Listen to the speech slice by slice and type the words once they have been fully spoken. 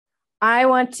I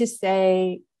want to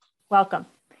say welcome.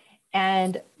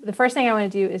 And the first thing I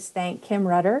want to do is thank Kim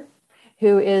Rudder,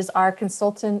 who is our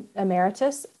consultant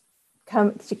emeritus.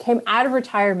 She came out of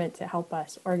retirement to help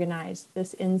us organize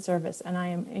this in-service, and I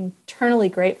am eternally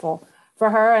grateful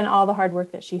for her and all the hard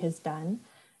work that she has done.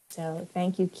 So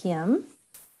thank you, Kim.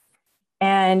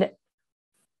 And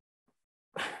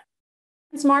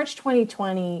since March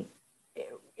 2020,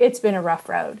 it's been a rough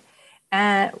road.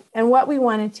 And what we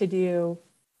wanted to do,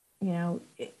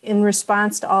 in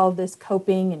response to all of this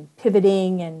coping and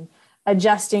pivoting and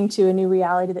adjusting to a new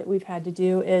reality that we've had to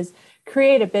do, is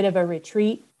create a bit of a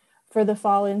retreat for the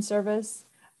fall in service.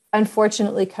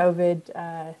 Unfortunately,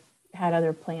 COVID had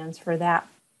other plans for that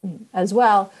as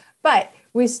well, but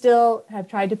we still have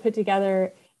tried to put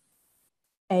together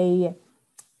a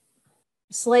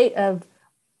slate of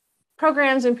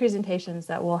programs and presentations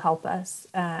that will help us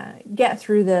get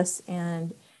through this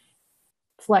and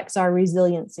flex our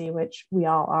resiliency, which we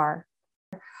all are.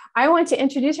 I want to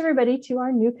introduce everybody to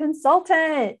our new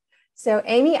consultant. So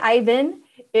Amy Ivan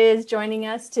is joining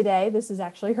us today. This is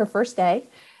actually her first day.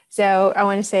 So I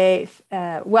want to say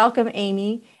welcome,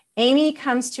 Amy. Amy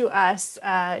comes to us.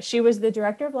 She was the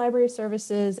Director of Library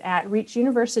Services at Reach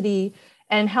University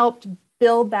and helped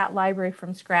build that library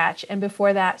from scratch. And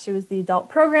before that, she was the Adult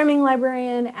Programming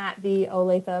Librarian at the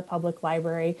Olathe Public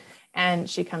Library. And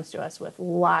she comes to us with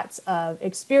lots of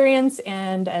experience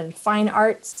and a fine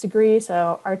arts degree,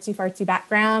 so artsy-fartsy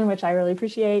background, which I really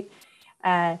appreciate.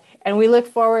 And we look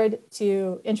forward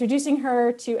to introducing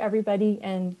her to everybody.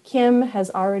 And Kim has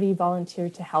already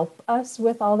volunteered to help us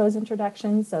with all those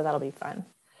introductions, so that'll be fun.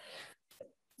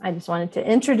 I just wanted to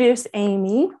introduce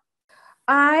Amy.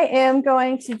 I am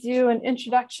going to do an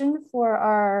introduction for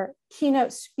our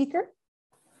keynote speaker,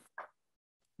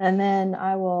 and then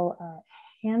I will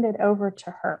hand it over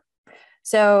to her.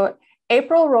 So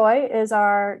April Roy is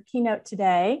our keynote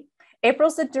today.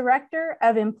 April's the Director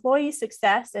of Employee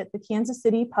Success at the Kansas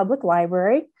City Public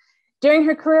Library. During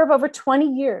her career of over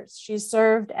 20 years, she's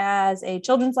served as a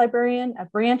children's librarian, a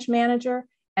branch manager,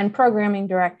 and programming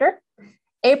director.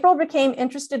 April became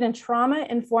interested in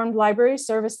trauma-informed library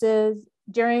services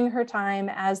during her time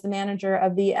as the manager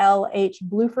of the L.H.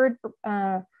 Bluford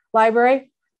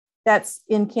Library that's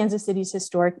in Kansas City's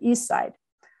historic East Side.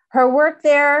 Her work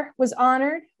there was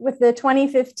honored with the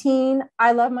 2015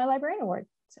 I Love My Librarian Award.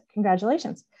 So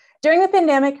congratulations. During the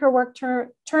pandemic, her work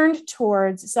turned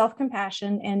towards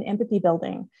self-compassion and empathy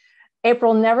building.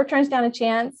 April never turns down a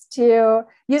chance to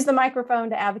use the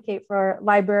microphone to advocate for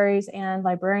libraries and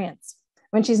librarians.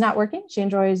 When she's not working, she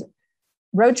enjoys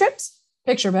road trips,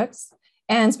 picture books,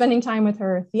 and spending time with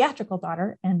her theatrical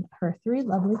daughter and her 3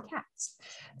 lovely cats.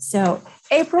 So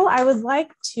April, I would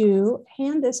like to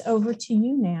hand this over to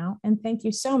you now. And thank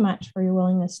you so much for your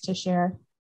willingness to share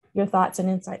your thoughts and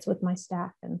insights with my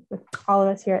staff and with all of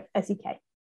us here at SEK.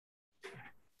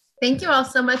 Thank you all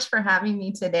so much for having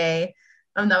me today.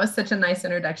 That was such a nice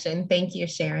introduction. Thank you,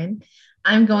 Sharon.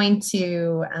 I'm going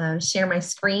to share my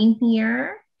screen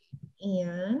here,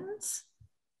 and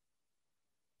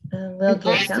we'll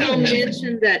get going. Also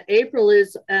mention that April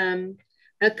is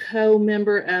a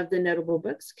co-member of the Notable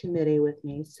Books Committee with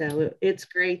me. So it's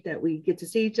great that we get to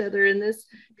see each other in this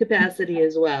capacity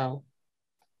as well.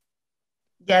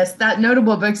 Yes, that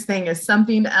Notable Books thing is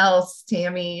something else,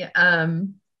 Tammy.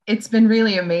 It's been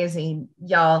really amazing,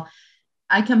 y'all.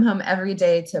 I come home every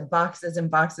day to boxes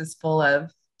and boxes full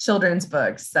of children's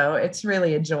books. So it's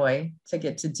really a joy to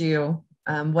get to do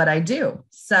what I do.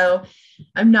 So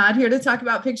I'm not here to talk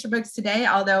about picture books today,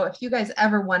 although if you guys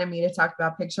ever wanted me to talk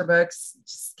about picture books,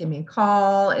 just give me a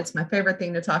call. It's my favorite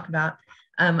thing to talk about.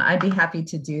 I'd be happy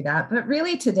to do that. But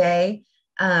really today,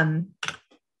 I'm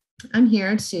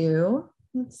here to,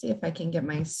 let's see if I can get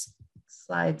my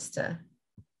slides to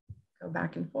go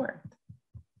back and forth.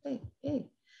 Hey.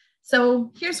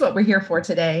 So here's what we're here for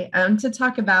today, to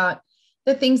talk about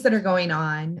the things that are going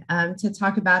on, to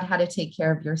talk about how to take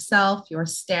care of yourself, your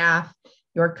staff,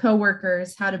 your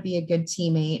coworkers, how to be a good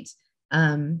teammate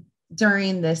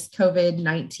during this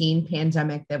COVID-19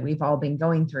 pandemic that we've all been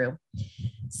going through.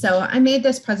 So I made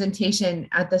this presentation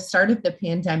at the start of the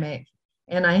pandemic,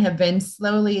 and I have been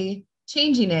slowly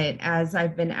changing it as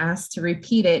I've been asked to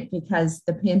repeat it because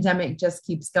the pandemic just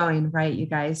keeps going, right, you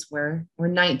guys? We're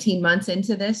 19 months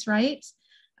into this, right?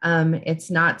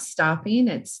 It's not stopping.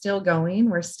 It's still going.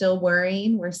 We're still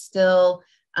worrying. We're still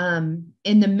in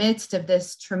the midst of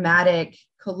this traumatic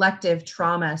collective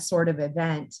trauma sort of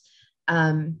event.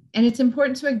 And it's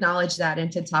important to acknowledge that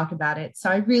and to talk about it. So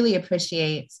I really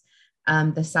appreciate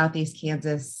the Southeast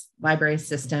Kansas Library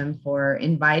System for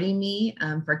inviting me,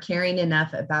 for caring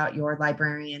enough about your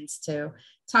librarians to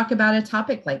talk about a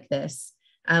topic like this.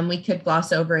 We could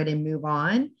gloss over it and move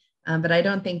on, but I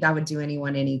don't think that would do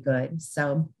anyone any good.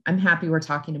 So I'm happy we're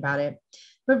talking about it.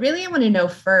 But really, I want to know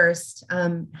first,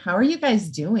 how are you guys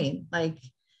doing? Like,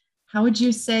 how would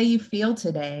you say you feel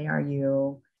today? Are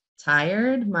you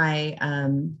tired? My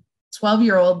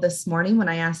 12-year-old this morning, when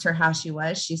I asked her how she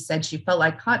was, she said she felt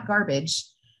like hot garbage.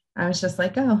 I was just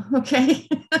like, oh, okay.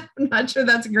 I'm not sure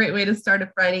that's a great way to start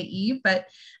a Friday Eve, but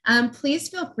please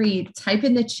feel free to type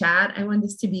in the chat. I want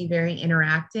this to be very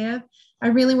interactive. I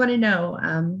really want to know,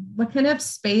 what kind of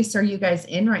space are you guys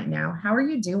in right now? How are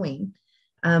you doing?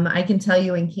 I can tell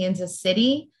you in Kansas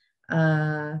City,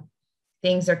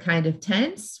 things are kind of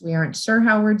tense. We aren't sure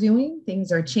how we're doing.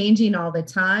 Things are changing all the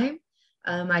time.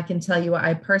 I can tell you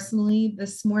I personally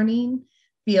this morning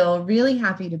feel really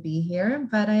happy to be here,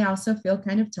 but I also feel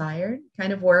kind of tired,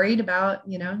 kind of worried about,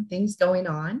 things going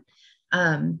on.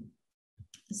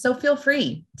 So feel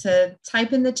free to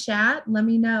type in the chat. Let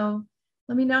me know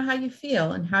how you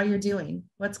feel and how you're doing.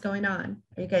 What's going on?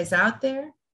 Are you guys out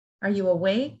there? Are you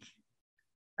awake?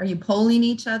 Are you polling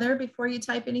each other before you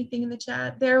type anything in the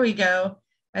chat? There we go.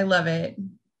 I love it.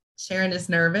 Sharon is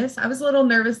nervous. I was a little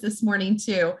nervous this morning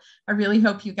too. I really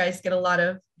hope you guys get a lot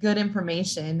of good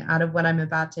information out of what I'm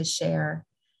about to share.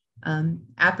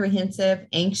 Apprehensive,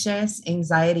 anxious,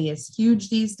 anxiety is huge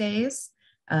these days.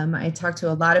 I talk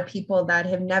to a lot of people that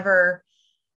have never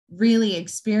really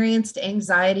experienced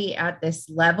anxiety at this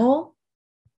level.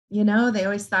 They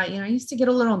always thought, I used to get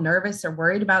a little nervous or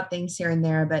worried about things here and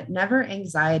there, but never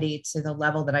anxiety to the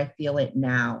level that I feel it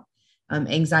now.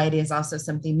 Anxiety is also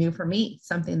something new for me,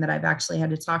 something that I've actually had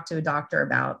to talk to a doctor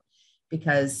about,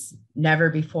 because never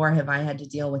before have I had to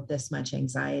deal with this much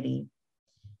anxiety.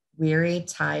 Weary,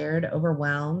 tired,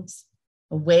 overwhelmed,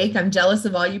 awake. I'm jealous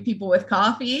of all you people with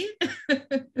coffee.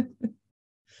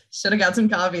 Should have got some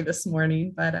coffee this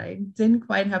morning, but I didn't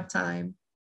quite have time.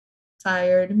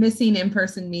 Tired, missing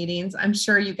in-person meetings. I'm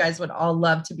sure you guys would all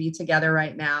love to be together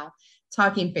right now,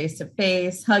 talking face to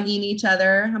face, hugging each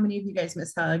other. How many of you guys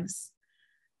miss hugs?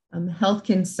 Health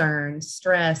concerns,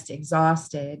 stressed,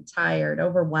 exhausted, tired,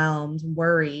 overwhelmed,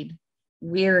 worried,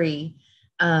 weary.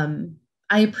 I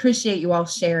appreciate you all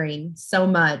sharing so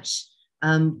much,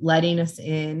 letting us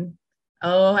in.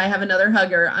 Oh, I have another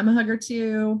hugger. I'm a hugger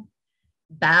too.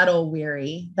 Battle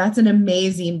weary. That's an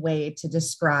amazing way to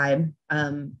describe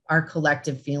our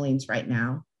collective feelings right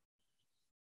now.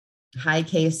 High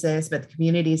cases, but the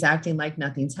community is acting like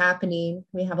nothing's happening.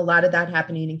 We have a lot of that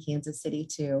happening in Kansas City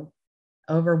too.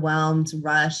 Overwhelmed,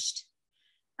 rushed.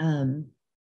 You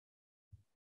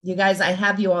guys, I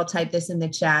have you all type this in the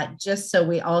chat just so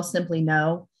we all simply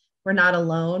know we're not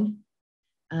alone.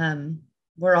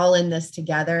 We're all in this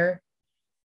together.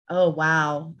 Oh,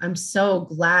 wow. I'm so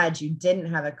glad you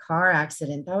didn't have a car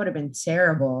accident. That would have been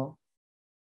terrible.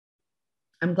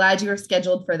 I'm glad you were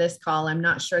scheduled for this call. I'm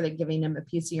not sure that giving him a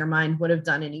piece of your mind would have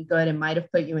done any good and might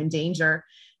have put you in danger.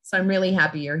 So I'm really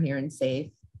happy you're here and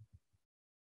safe.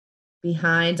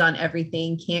 Behind on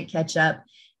everything, can't catch up.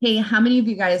 Hey, how many of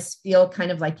you guys feel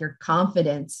kind of like your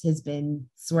confidence has been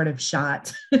sort of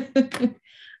shot?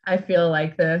 I feel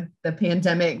like the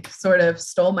pandemic sort of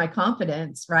stole my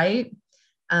confidence, right?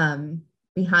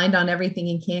 Behind on everything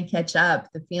and can't catch up.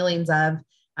 The feelings of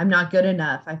I'm not good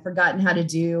enough. I've forgotten how to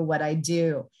do what I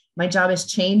do. My job has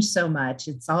changed so much.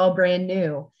 It's all brand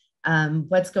new.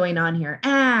 What's going on here?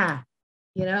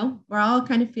 We're all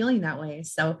kind of feeling that way.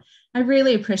 So I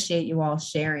really appreciate you all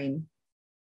sharing.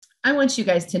 I want you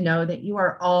guys to know that you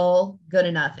are all good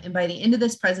enough. And by the end of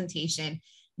this presentation,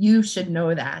 you should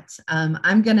know that.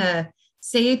 I'm going to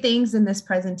say things in this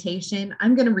presentation.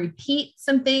 I'm going to repeat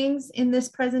some things in this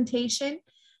presentation.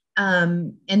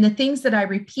 And the things that I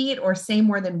repeat or say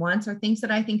more than once are things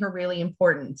that I think are really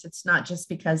important. It's not just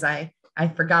because I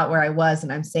forgot where I was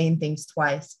and I'm saying things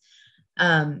twice.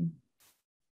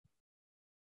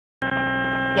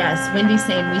 Yes, Wendy's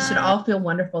saying we should all feel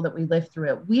wonderful that we lived through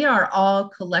it. We are all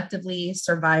collectively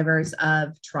survivors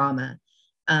of trauma.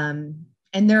 And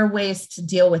there are ways to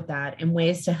deal with that and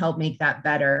ways to help make that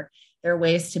better. There are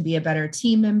ways to be a better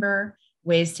team member,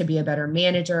 ways to be a better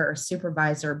manager or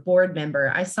supervisor, board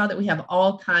member. I saw that we have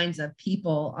all kinds of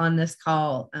people on this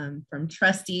call, from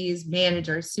trustees,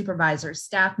 managers, supervisors,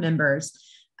 staff members,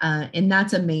 and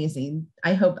that's amazing.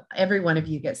 I hope every one of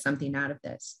you gets something out of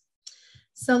this.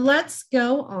 So let's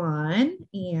go on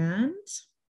and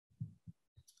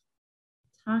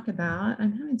talk about,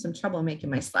 I'm having some trouble making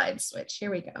my slides switch.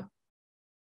 Here we go.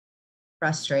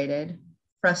 Frustrated.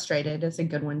 Frustrated is a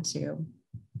good one too.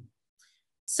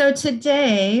 So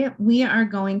today we are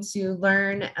going to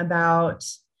learn about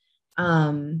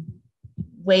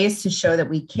ways to show that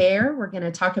we care. We're going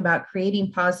to talk about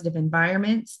creating positive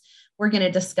environments. We're going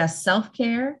to discuss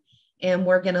self-care, and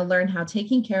we're going to learn how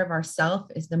taking care of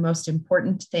ourselves is the most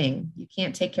important thing. You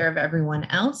can't take care of everyone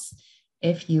else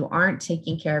if you aren't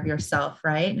taking care of yourself,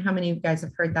 right? How many of you guys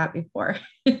have heard that before?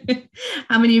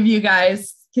 How many of you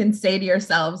guys can say to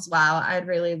yourselves, wow, I'd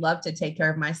really love to take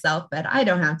care of myself, but I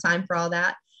don't have time for all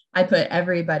that. I put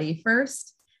everybody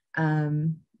first.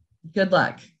 Good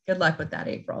luck. Good luck with that,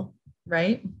 April,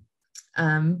 right?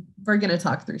 We're going to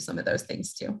talk through some of those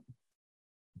things too.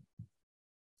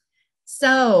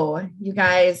 So you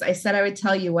guys, I said I would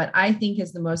tell you what I think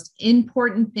is the most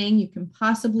important thing you can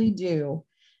possibly do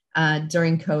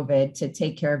during COVID to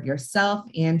take care of yourself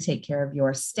and take care of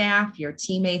your staff, your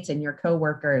teammates, and your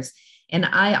coworkers. And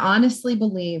I honestly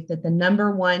believe that the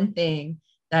number one thing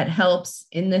that helps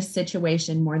in this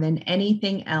situation more than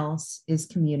anything else is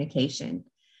communication.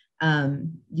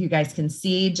 You guys can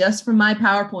see just from my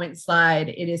PowerPoint slide,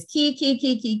 it is key.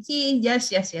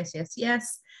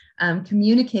 Yes.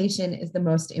 Communication is the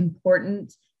most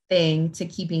important thing to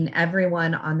keeping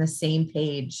everyone on the same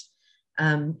page,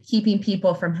 keeping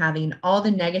people from having all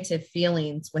the negative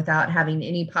feelings without having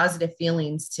any positive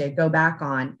feelings to go back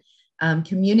on.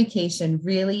 Communication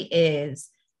really is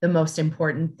the most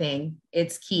important thing.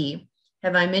 It's key.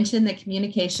 Have I mentioned that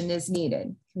communication is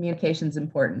needed? Communication is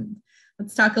important.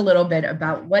 Let's talk a little bit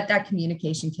about what that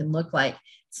communication can look like.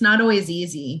 It's not always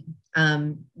easy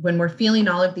when we're feeling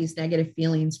all of these negative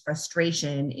feelings,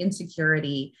 frustration,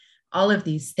 insecurity, all of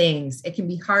these things. It can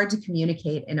be hard to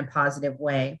communicate in a positive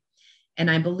way. And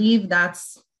I believe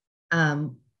that's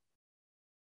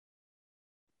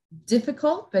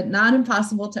difficult, but not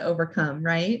impossible to overcome,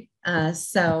 right?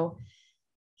 So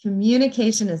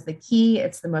communication is the key.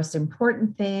 It's the most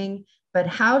important thing, but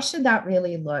how should that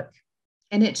really look?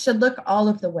 And it should look all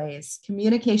of the ways.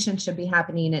 Communication should be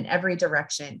happening in every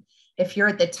direction. If you're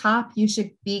at the top, you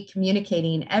should be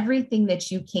communicating everything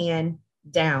that you can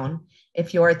down.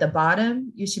 If you're at the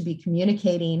bottom, you should be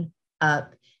communicating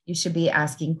up. You should be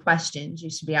asking questions. You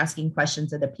should be asking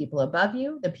questions of the people above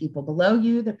you, the people below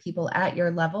you, the people at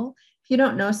your level. If you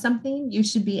don't know something, you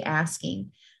should be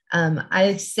asking.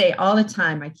 I say all the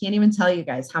time, I can't even tell you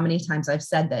guys how many times I've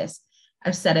said this.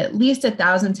 I've said at least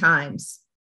 1,000 times.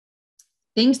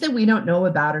 Things that we don't know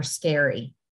about are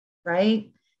scary,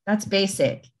 right? That's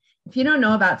basic. If you don't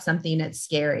know about something, it's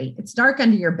scary. It's dark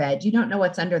under your bed. You don't know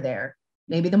what's under there.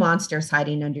 Maybe the monster's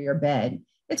hiding under your bed.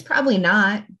 It's probably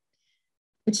not,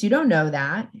 but you don't know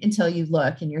that until you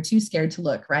look, and you're too scared to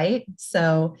look, right?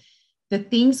 So the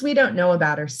things we don't know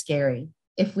about are scary.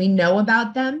 If we know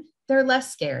about them, they're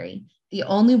less scary. The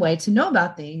only way to know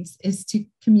about things is to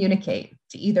communicate,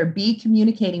 to either be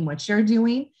communicating what you're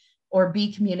doing or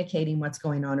be communicating what's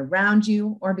going on around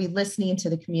you, or be listening to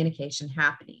the communication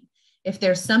happening. If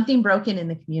there's something broken in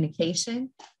the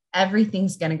communication,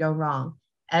 everything's going to go wrong.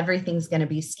 Everything's going to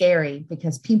be scary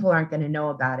because people aren't going to know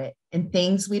about it. And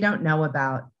things we don't know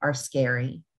about are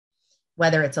scary.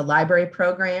 Whether it's a library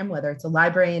program, whether it's a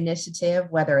library initiative,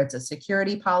 whether it's a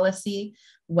security policy,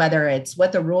 whether it's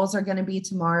what the rules are going to be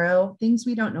tomorrow, things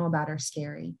we don't know about are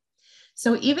scary.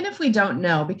 So even if we don't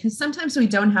know, because sometimes we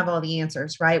don't have all the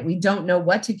answers, right? We don't know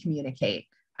what to communicate.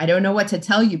 I don't know what to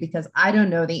tell you because I don't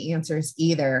know the answers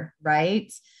either,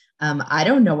 right? I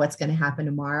don't know what's going to happen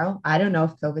tomorrow. I don't know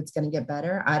if COVID's going to get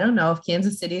better. I don't know if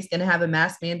Kansas City is going to have a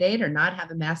mask mandate or not have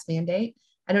a mask mandate.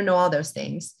 I don't know all those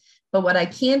things. But what I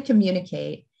can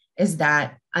communicate is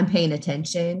that I'm paying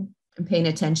attention. I'm paying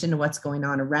attention to what's going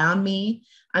on around me.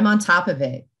 I'm on top of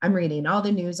it. I'm reading all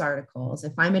the news articles.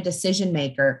 If I'm a decision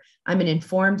maker, I'm an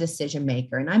informed decision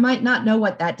maker. And I might not know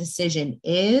what that decision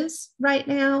is right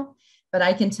now, but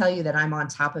I can tell you that I'm on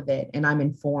top of it and I'm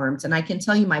informed. And I can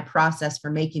tell you my process for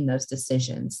making those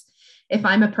decisions. If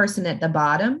I'm a person at the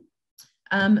bottom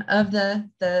of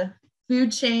the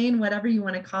food chain, whatever you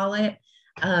want to call it,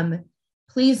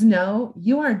 please know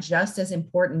you are just as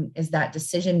important as that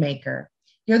decision maker.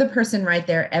 You're the person right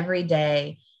there every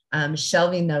day,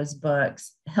 shelving those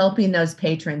books, helping those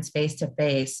patrons face to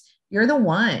face. You're the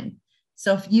one.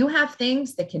 So if you have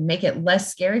things that can make it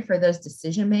less scary for those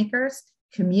decision makers,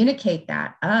 communicate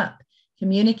that up.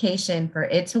 Communication, for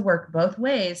it to work both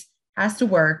ways, has to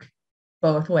work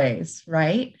both ways,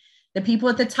 right? The people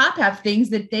at the top have things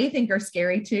that they think are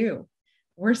scary too.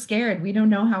 We're scared. We don't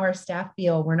know how our staff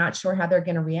feel. We're not sure how they're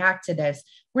going to react to this.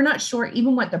 We're not sure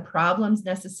even what the problems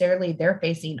necessarily they're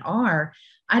facing are.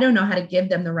 I don't know how to give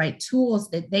them the right tools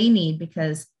that they need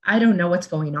because I don't know what's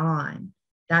going on.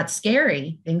 That's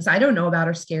scary. Things I don't know about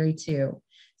are scary too.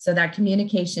 So that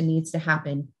communication needs to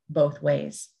happen both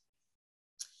ways.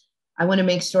 I want to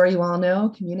make sure you all know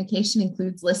communication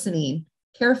includes listening.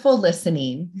 careful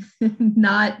listening,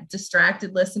 not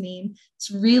distracted listening.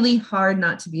 It's really hard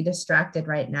not to be distracted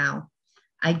right now.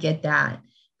 I get that,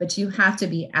 but you have to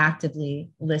be actively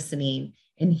listening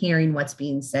and hearing what's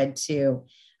being said too.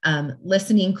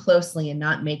 Listening closely and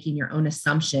not making your own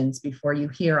assumptions before you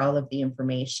hear all of the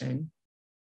information.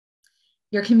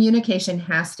 Your communication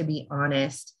has to be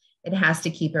honest. It has to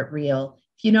keep it real.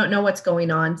 If you don't know what's going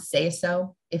on, say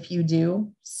so. If you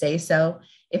do, say so.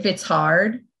 If it's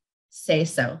hard, say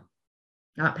so.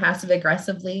 Not passive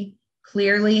aggressively,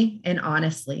 clearly and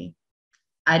honestly.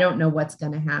 I don't know what's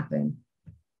going to happen.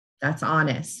 That's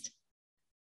honest.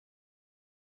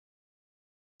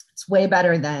 It's way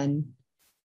better than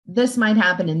this might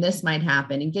happen and this might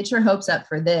happen, and get your hopes up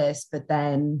for this, but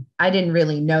then I didn't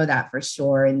really know that for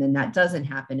sure. And then that doesn't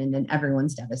happen. And then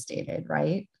everyone's devastated,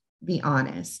 right? Be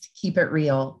honest, keep it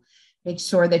real. Make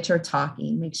sure that you're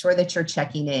talking, make sure that you're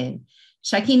checking in.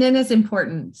 Checking in is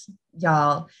important,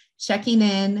 y'all. Checking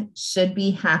in should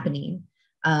be happening.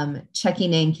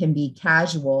 Checking in can be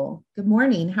casual. Good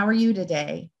morning. How are you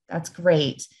today? That's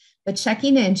great. But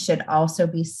checking in should also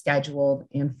be scheduled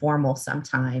and formal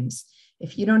sometimes.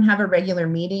 If you don't have a regular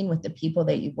meeting with the people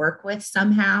that you work with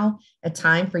somehow, a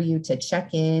time for you to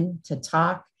check in, to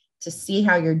talk, to see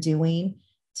how you're doing,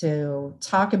 to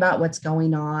talk about what's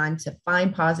going on, to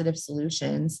find positive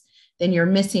solutions, then you're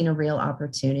missing a real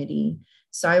opportunity.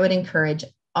 So I would encourage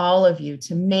all of you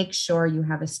to make sure you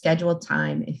have a scheduled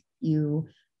time. If you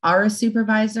are a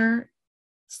supervisor,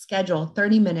 schedule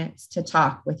 30 minutes to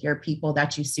talk with your people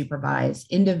that you supervise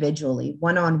individually,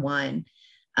 one-on-one.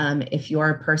 If you're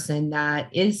a person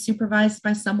that is supervised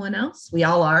by someone else, we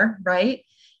all are, right?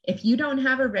 If you don't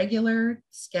have a regular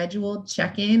scheduled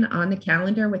check-in on the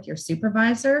calendar with your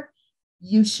supervisor,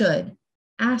 you should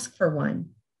ask for one.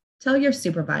 Tell your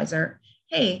supervisor,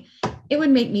 hey, it would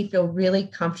make me feel really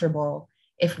comfortable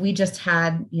if we just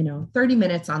had, 30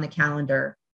 minutes on the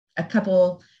calendar, a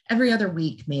couple every other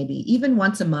week, maybe even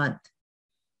once a month,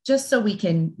 just so we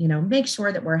can, make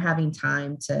sure that we're having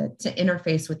time to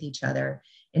interface with each other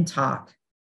and talk.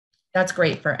 That's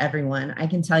great for everyone. I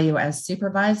can tell you as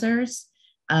supervisors,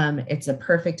 it's a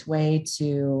perfect way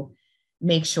to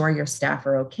make sure your staff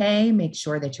are okay, make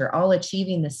sure that you're all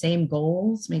achieving the same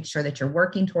goals, make sure that you're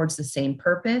working towards the same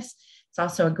purpose. It's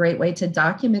also a great way to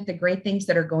document the great things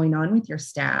that are going on with your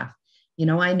staff.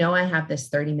 I know I have this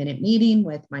 30-minute meeting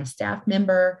with my staff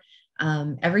member.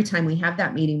 Every time we have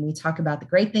that meeting, we talk about the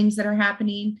great things that are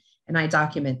happening, and I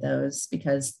document those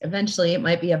because eventually it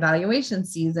might be evaluation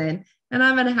season and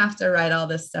I'm going to have to write all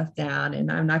this stuff down, and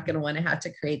I'm not going to want to have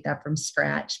to create that from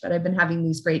scratch. But I've been having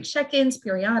these great check-ins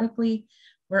periodically.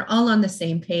 We're all on the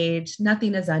same page.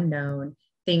 Nothing is unknown.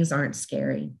 Things aren't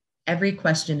scary. Every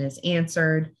question is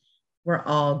answered. We're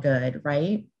all good,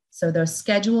 right? So those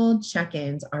scheduled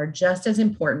check-ins are just as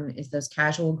important as those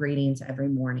casual greetings every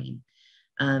morning.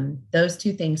 Those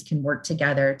two things can work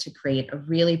together to create a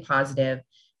really positive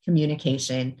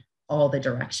communication all the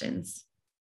directions.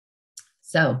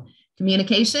 So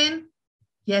communication,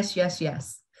 yes, yes,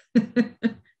 yes.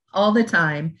 All the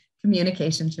time,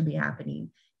 communication should be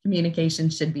happening. Communication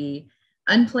should be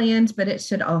unplanned, but it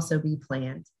should also be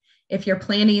planned. If you're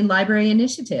planning library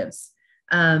initiatives,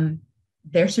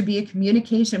 there should be a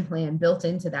communication plan built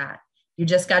into that. You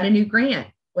just got a new grant.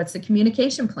 What's the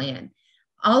communication plan?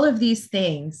 All of these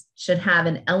things should have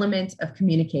an element of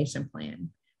communication plan.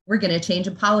 We're going to change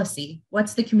a policy.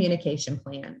 What's the communication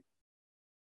plan?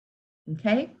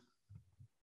 Okay.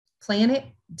 Plan it,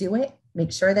 do it,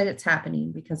 make sure that it's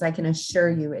happening, because I can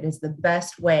assure you it is the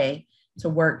best way to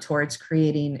work towards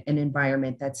creating an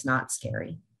environment that's not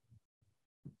scary.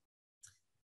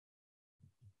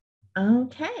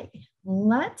 Okay,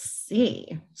 let's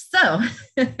see. So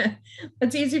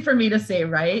it's easy for me to say,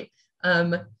 right?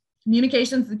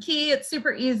 Communication's the key. It's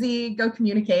super easy. Go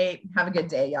communicate. Have a good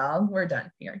day, y'all. We're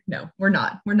done here. No, we're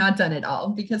not. We're not done at all,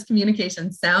 because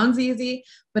communication sounds easy,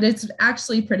 but it's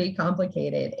actually pretty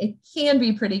complicated. It can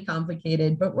be pretty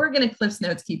complicated, but we're going to Cliff's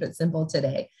Notes keep it simple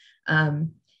today.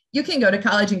 You can go to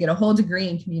college and get a whole degree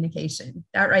in communication.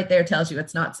 That right there tells you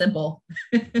it's not simple,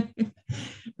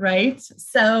 right?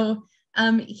 So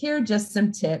here are just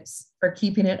some tips for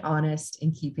keeping it honest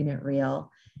and keeping it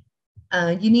real.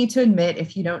 You need to admit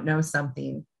if you don't know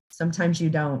something. Sometimes you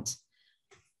don't.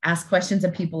 Ask questions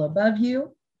of people above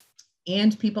you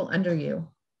and people under you.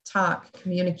 Talk,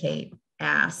 communicate,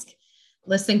 ask.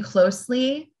 Listen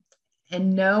closely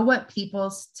and know what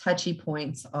people's touchy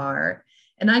points are.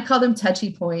 And I call them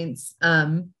touchy points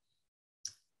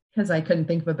because I couldn't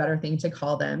think of a better thing to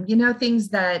call them. Things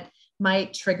that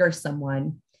might trigger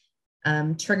someone.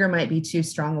 Trigger might be too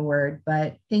strong a word,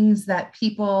 but things that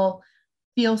people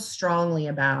feel strongly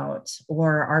about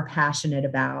or are passionate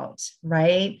about,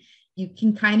 right? You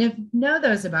can kind of know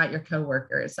those about your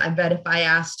coworkers. I bet if I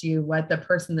asked you what the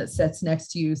person that sits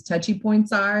next to you's touchy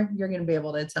points are, you're going to be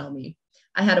able to tell me.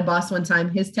 I had a boss one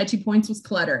time, his touchy points was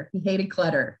clutter. He hated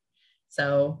clutter.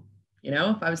 So,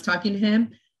 if I was talking to him,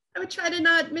 I would try to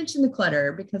not mention the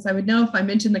clutter, because I would know if I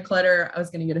mentioned the clutter, I was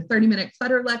going to get a 30-minute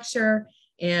clutter lecture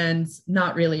and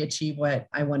not really achieve what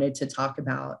I wanted to talk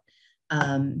about.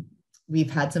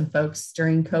 We've had some folks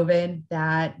during COVID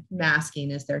that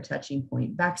masking is their touching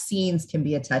point. Vaccines can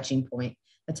be a touchy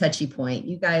point.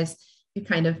 You guys, you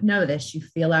kind of know this. You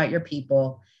feel out your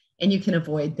people, and you can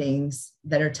avoid things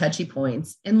that are touchy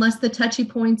points, unless the touchy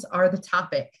points are the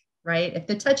topic, right? If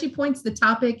the touchy point's the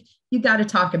topic, you got to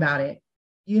talk about it.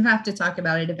 You have to talk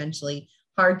about it eventually.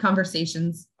 Hard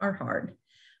conversations are hard.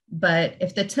 But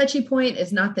if the touchy point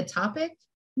is not the topic,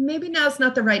 maybe now's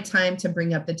not the right time to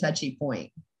bring up the touchy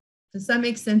point. Does that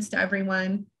make sense to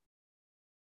everyone?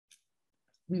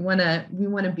 We want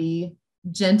to be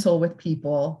gentle with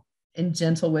people, and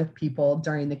gentle with people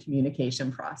during the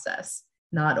communication process,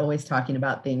 not always talking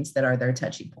about things that are their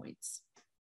touchy points.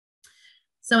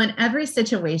 So in every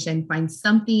situation, find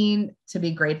something to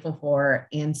be grateful for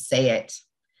and say it.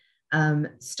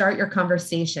 Start your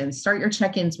conversation, start your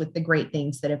check-ins with the great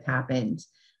things that have happened.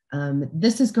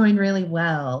 This is going really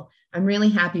well. I'm really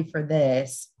happy for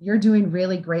this. You're doing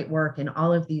really great work in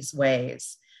all of these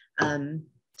ways.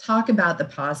 Talk about the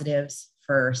positives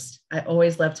first. I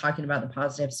always love talking about the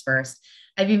positives first.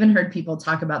 I've even heard people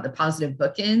talk about the positive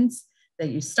bookends, that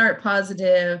you start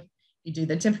positive, you do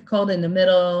the difficult in the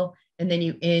middle, and then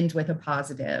you end with a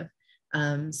positive.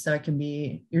 So it can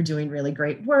be, you're doing really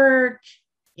great work.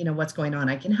 What's going on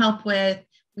I can help with.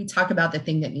 We talk about the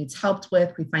thing that needs helped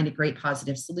with. We find a great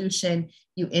positive solution.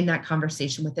 You end that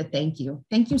conversation with a thank you.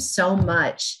 Thank you so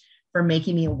much for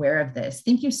making me aware of this.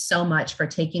 Thank you so much for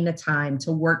taking the time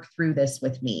to work through this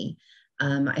with me.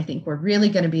 I think we're really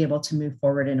going to be able to move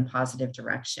forward in a positive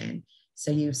direction.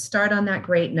 So you start on that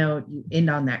great note, you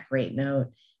end on that great note,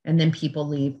 and then people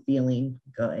leave feeling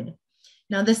good.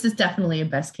 Now, this is definitely a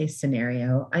best case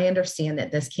scenario. I understand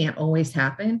that this can't always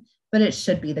happen, but it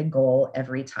should be the goal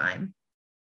every time.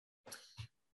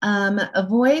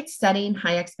 Avoid setting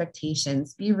high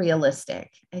expectations. Be realistic.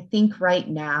 I think right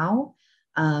now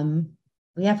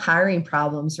we have hiring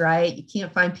problems, right? You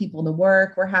can't find people to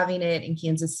work. We're having it in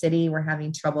Kansas City. We're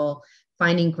having trouble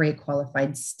finding great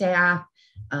qualified staff.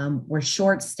 We're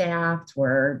short-staffed.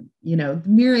 We're, the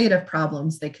myriad of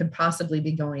problems that could possibly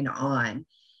be going on.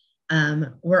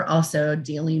 We're also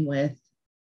dealing with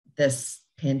this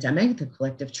pandemic, the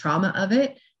collective trauma of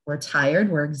it. We're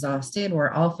tired, we're exhausted, we're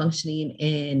all functioning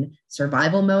in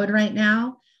survival mode right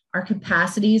now. Our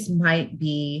capacities might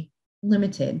be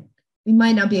limited. We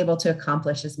might not be able to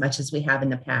accomplish as much as we have in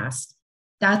the past.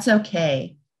 That's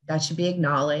okay. That should be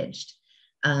acknowledged.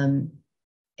 And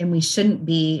we shouldn't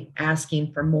be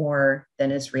asking for more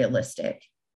than is realistic.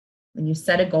 When you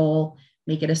set a goal,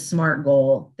 make it a SMART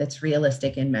goal that's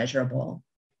realistic and measurable.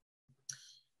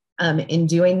 In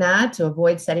doing that, to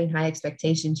avoid setting high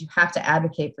expectations, you have to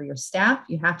advocate for your staff.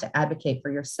 You have to advocate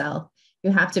for yourself. You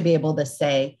have to be able to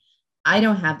say, I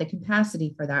don't have the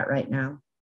capacity for that right now.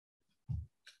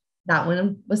 That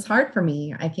one was hard for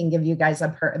me. I can give you guys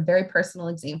a very personal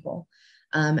example.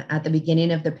 At the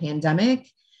beginning of the pandemic,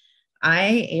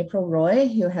 April Roy,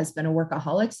 who has been a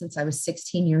workaholic since I was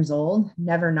 16 years old,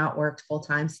 never not worked full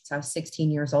time since I was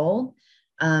 16 years old,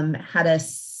 had a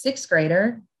sixth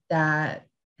grader that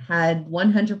had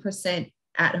 100%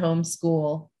 at-home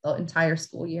school the entire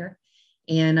school year.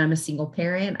 And I'm a single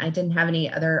parent. I didn't have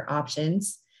any other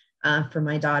options for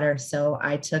my daughter. So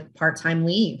I took part-time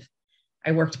leave.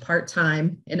 I worked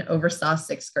part-time and oversaw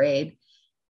sixth grade.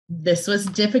 This was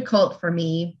difficult for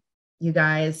me, you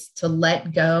guys, to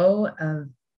let go of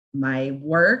my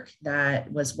work.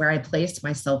 That was where I placed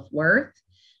my self-worth,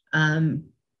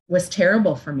 was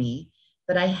terrible for me.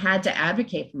 But I had to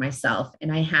advocate for myself,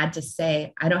 and I had to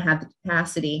say, I don't have the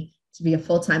capacity to be a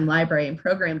full-time library and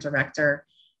program director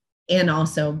and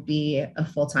also be a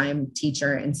full-time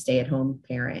teacher and stay-at-home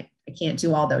parent. I can't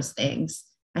do all those things.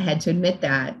 I had to admit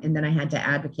that, and then I had to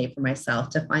advocate for myself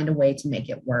to find a way to make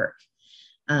it work,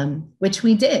 which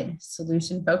we did.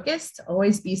 Solution-focused,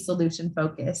 always be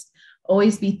solution-focused,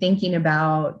 always be thinking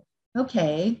about,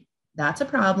 okay, that's a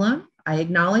problem. I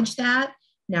acknowledge that.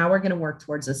 Now we're going to work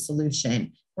towards a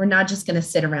solution. We're not just going to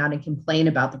sit around and complain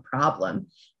about the problem.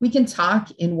 We can talk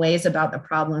in ways about the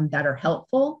problem that are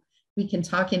helpful. We can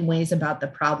talk in ways about the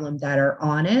problem that are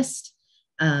honest.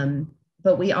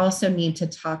 But we also need to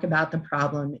talk about the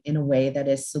problem in a way that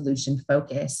is solution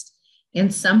focused.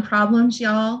 And some problems,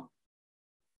 y'all,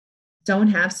 don't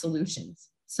have solutions.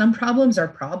 Some problems are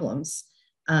problems.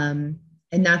 And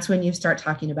that's when you start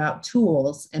talking about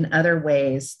tools and other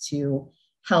ways to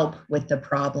help with the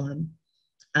problem.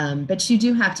 But you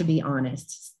do have to be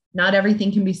honest. Not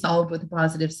everything can be solved with a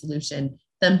positive solution.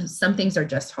 Some things are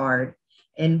just hard.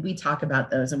 And we talk about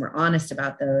those and we're honest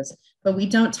about those, but we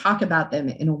don't talk about them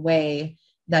in a way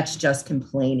that's just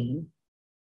complaining.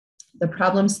 The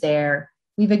problem's there.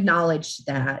 We've acknowledged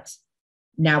that.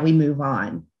 Now we move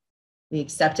on. We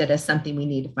accept it as something we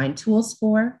need to find tools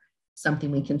for,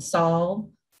 something we can solve,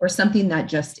 or something that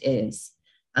just is.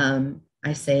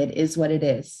 I say it is what it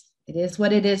is. It is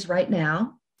what it is right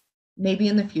now. Maybe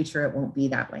in the future it won't be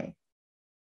that way.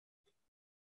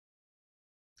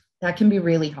 That can be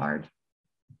really hard.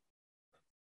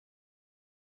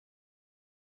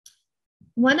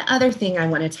 One other thing I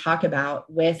want to talk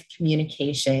about with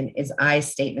communication is I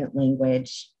statement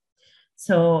language.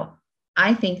 So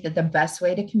I think that the best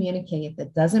way to communicate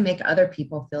that doesn't make other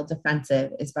people feel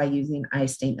defensive is by using I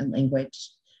statement language.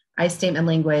 I statement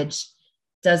language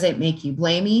doesn't make you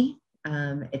blamey.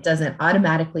 It doesn't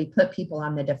automatically put people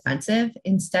on the defensive.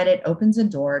 Instead, it opens a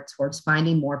door towards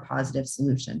finding more positive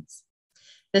solutions.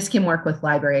 This can work with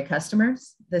library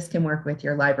customers. This can work with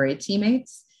your library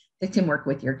teammates. This can work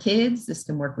with your kids. This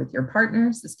can work with your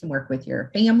partners. This can work with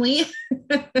your family.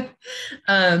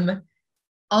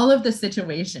 All of the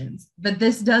situations, but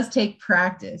this does take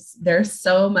practice. There's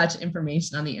so much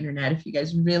information on the internet. If you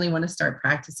guys really want to start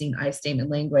practicing I statement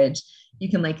language, you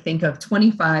can think of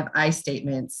 25 I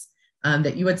statements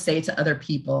that you would say to other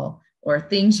people, or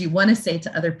things you want to say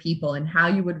to other people and how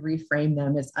you would reframe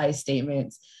them as I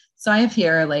statements. So I have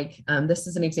here, this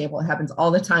is an example. It happens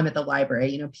all the time at the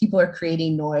library. People are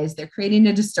creating noise. They're creating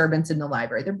a disturbance in the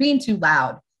library. They're being too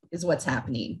loud is what's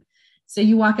happening. So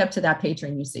you walk up to that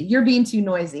patron, you say, you're being too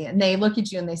noisy. And they look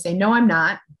at you and they say, no, I'm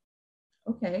not.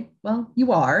 Okay, well,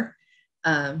 you are.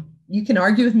 You can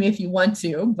argue with me if you want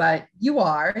to, but you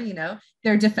are,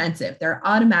 they're defensive. They're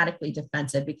automatically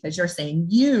defensive because you're saying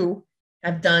you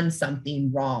have done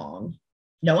something wrong.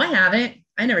 No, I haven't.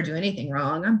 I never do anything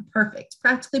wrong. I'm perfect,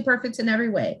 practically perfect in every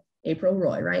way. April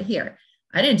Roy right here.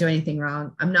 I didn't do anything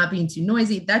wrong. I'm not being too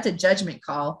noisy. That's a judgment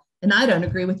call. And I don't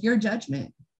agree with your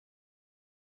judgment.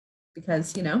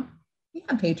 Because, we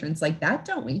have patrons like that,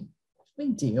 don't we? We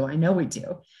do. I know we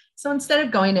do. So instead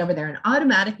of going over there and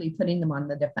automatically putting them on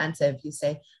the defensive, you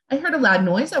say, I heard a loud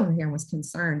noise over here and was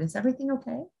concerned. Is everything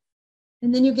okay?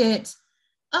 And then you get,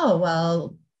 oh,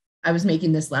 well, I was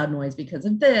making this loud noise because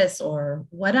of this or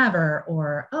whatever,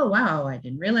 or, oh, wow, I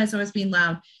didn't realize I was being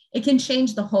loud. It can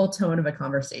change the whole tone of a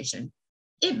conversation.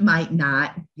 It might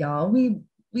not, y'all. We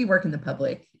work in the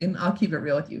public, and I'll keep it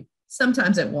real with you.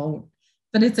 Sometimes it won't,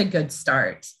 but it's a good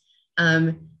start.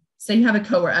 So you have a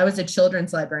coworker. I was a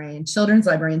children's librarian. Children's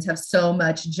librarians have so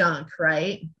much junk,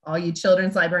 right? All you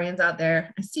children's librarians out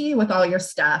there, I see you with all your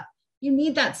stuff. You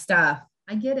need that stuff.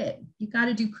 I get it. You got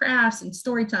to do crafts and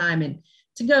story time and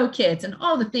to-go kits and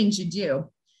all the things you do.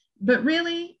 But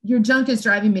really, your junk is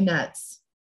driving me nuts.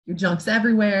 Your junk's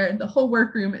everywhere. The whole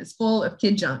workroom is full of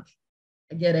kid junk.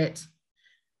 I get it.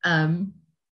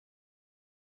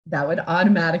 That would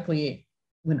automatically,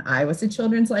 when I was a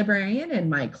children's librarian and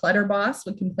my clutter boss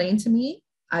would complain to me,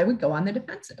 I would go on the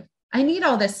defensive. I need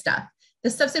all this stuff.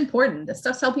 This stuff's important. This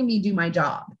stuff's helping me do my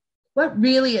job. What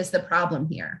really is the problem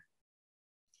here?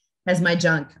 Has my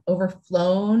junk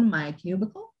overflown my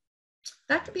cubicle?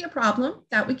 That could be a problem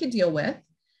that we could deal with,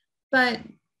 but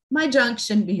my junk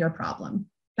shouldn't be your problem.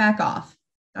 Back off.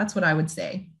 That's what I would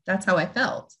say. That's how I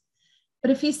felt. But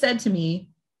if he said to me,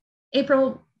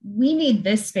 April, we need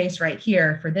this space right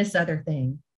here for this other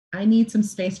thing. I need some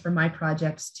space for my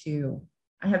projects too.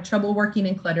 I have trouble working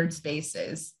in cluttered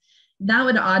spaces. That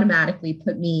would automatically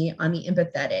put me on the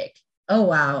empathetic. Oh,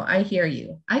 wow, I hear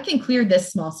you. I can clear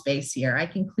this small space here. I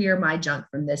can clear my junk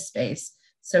from this space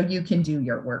so you can do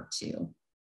your work too.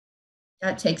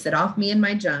 That takes it off me and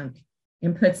my junk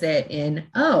and puts it in,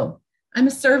 oh, I'm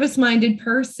a service-minded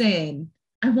person.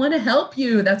 I want to help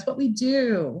you. That's what we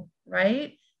do,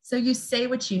 right? So you say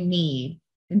what you need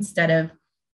instead of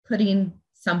putting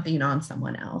something on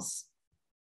someone else.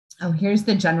 Oh, here's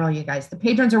the general, you guys. The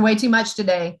patrons are way too much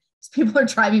today. These people are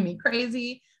driving me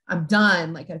crazy. I'm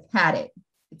done. I've had it.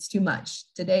 It's too much.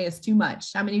 Today is too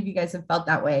much. How many of you guys have felt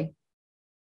that way?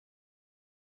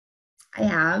 I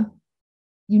have.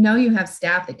 You have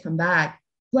staff that come back,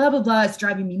 blah, blah, blah. It's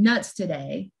driving me nuts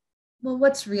today. Well,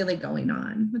 what's really going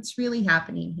on? What's really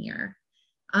happening here?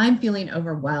 I'm feeling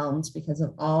overwhelmed because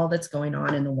of all that's going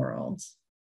on in the world.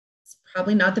 It's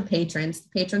probably not the patrons. The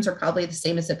patrons are probably the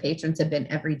same as the patrons have been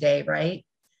every day, right?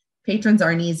 Patrons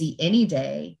aren't easy any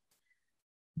day.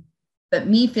 but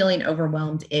me feeling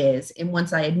overwhelmed is. And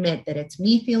once I admit that it's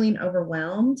me feeling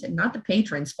overwhelmed and not the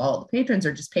patron's fault, the patrons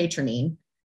are just patroning,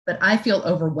 but I feel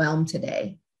overwhelmed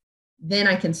today, then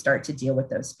I can start to deal with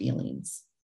those feelings.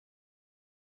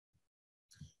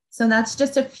 So that's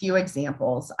just a few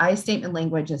examples. I statement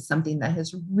language is something that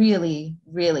has really,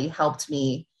 really helped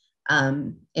me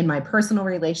in my personal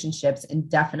relationships and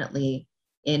definitely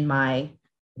in my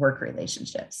work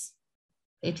relationships.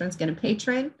 Patron's going to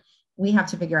patron. We have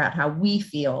to figure out how we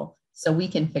feel so we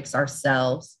can fix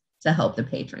ourselves to help the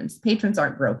patrons. Patrons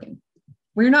aren't broken.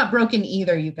 We're not broken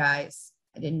either, you guys.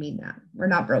 I didn't mean that. We're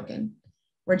not broken.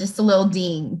 We're just a little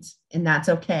dinged, and that's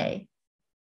okay.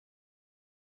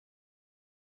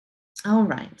 All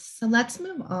right, so let's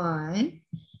move on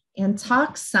and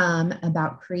talk some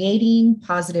about creating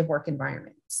positive work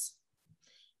environments.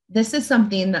 This is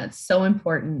something that's so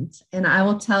important, and I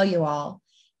will tell you all,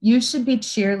 you should be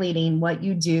cheerleading what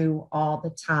you do all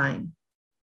the time.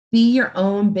 Be your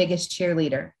own biggest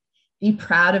cheerleader. Be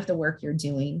proud of the work you're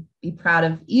doing. Be proud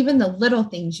of even the little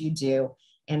things you do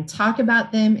and talk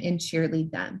about them and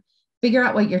cheerlead them. Figure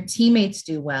out what your teammates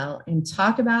do well and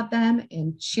talk about them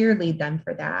and cheerlead them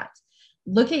for that.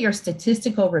 Look at your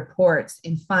statistical reports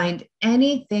and find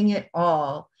anything at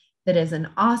all that is an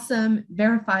awesome,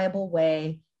 verifiable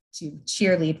way to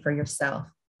cheerlead for yourself.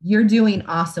 You're doing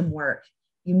awesome work.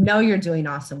 You know you're doing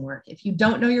awesome work. If you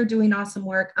don't know you're doing awesome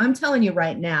work, I'm telling you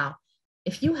right now,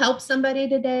 if you help somebody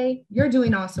today, you're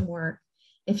doing awesome work.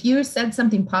 If you said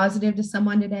something positive to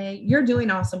someone today, you're doing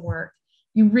awesome work.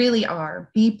 You really are.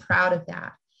 Be proud of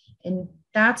that. And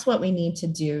that's what we need to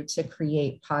do to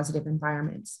create positive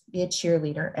environments. Be a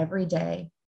cheerleader every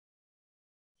day.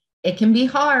 It can be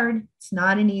hard. It's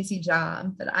not an easy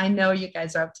job, but I know you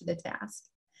guys are up to the task.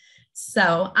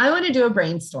 So I want to do a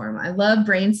brainstorm. I love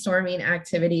brainstorming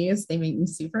activities. They make me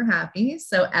super happy.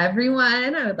 So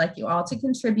everyone, I would like you all to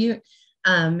contribute.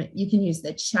 You can use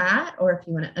the chat, or if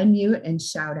you want to unmute and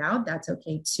shout out, that's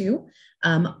okay too.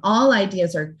 All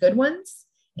ideas are good ones.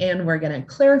 And we're going to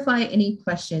clarify any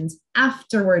questions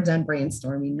after we're done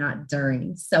brainstorming, not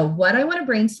during. So what I want to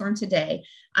brainstorm today,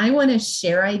 I want to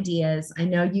share ideas. I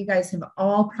know you guys have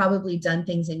all probably done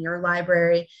things in your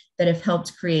library that have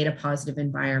helped create a positive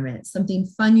environment, something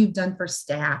fun you've done for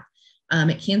staff.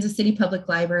 At Kansas City Public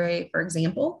Library, for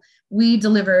example, we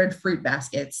delivered fruit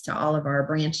baskets to all of our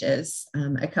branches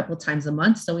a couple times a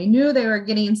month. So we knew they were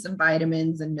getting some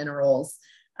vitamins and minerals.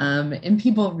 And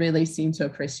people really seem to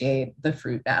appreciate the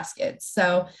fruit baskets.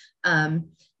 So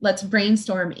let's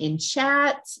brainstorm in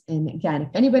chat. And again, if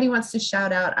anybody wants to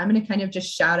shout out, I'm going to kind of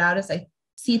just shout out as I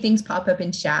see things pop up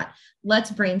in chat.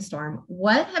 Let's brainstorm.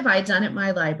 What have I done at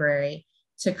my library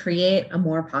to create a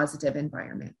more positive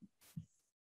environment?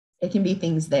 It can be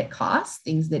things that cost,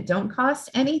 things that don't cost,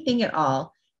 anything at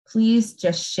all. Please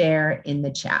just share in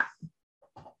the chat.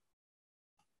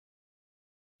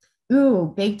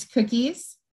 Ooh, baked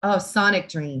cookies. Oh, Sonic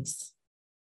drinks.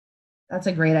 That's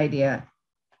a great idea.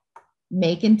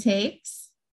 Make and takes.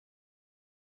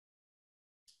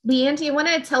 Leanne, do you want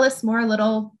to tell us more a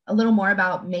little more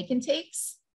about make and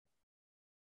takes?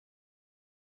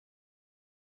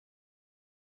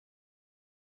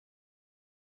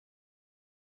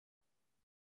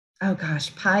 Oh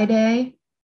gosh, Pi Day.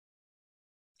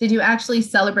 Did you actually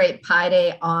celebrate Pi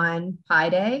Day on Pi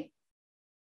Day?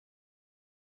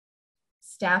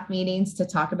 Staff meetings to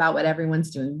talk about what everyone's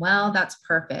doing well. That's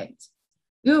perfect.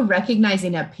 Ooh,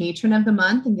 recognizing a patron of the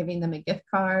month and giving them a gift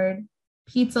card,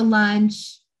 pizza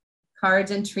lunch,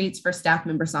 cards and treats for staff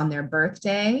members on their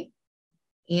birthday,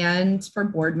 and for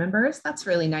board members. That's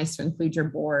really nice to include your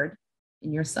board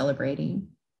in your celebrating.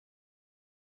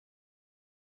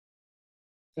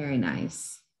 Very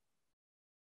nice.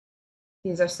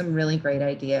 These are some really great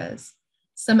ideas.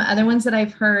 Some other ones that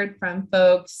I've heard from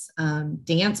folks,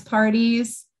 dance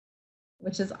parties,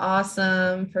 which is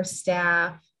awesome for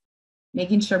staff,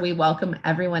 making sure we welcome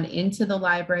everyone into the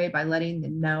library by letting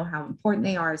them know how important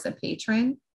they are as a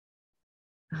patron.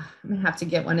 I'm gonna have to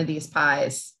get one of these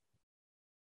pies.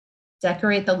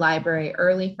 Decorate the library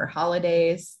early for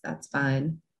holidays. That's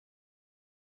fun.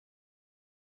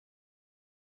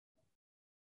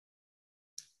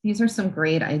 These are some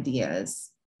great ideas.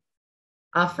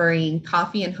 Offering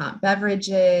coffee and hot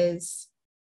beverages,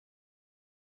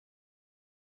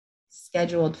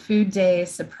 scheduled food days,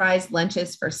 surprise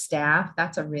lunches for staff.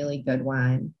 That's a really good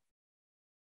one.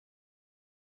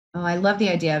 Oh, I love the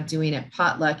idea of doing it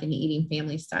potluck and eating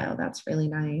family style. That's really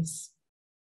nice.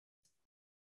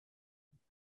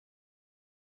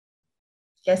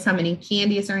 Guess how many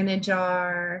candies are in a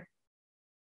jar?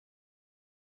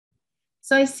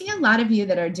 So I see a lot of you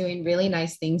that are doing really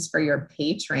nice things for your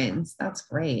patrons. That's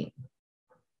great.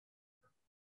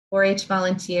 4-H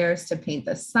volunteers to paint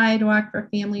the sidewalk for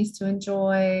families to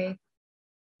enjoy,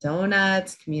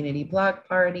 donuts, community block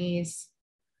parties.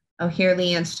 Oh, here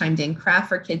Leanne's chimed in, craft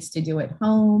for kids to do at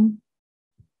home.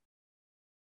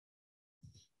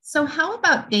 So how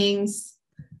about things,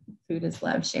 food is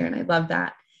love, Sharon, I love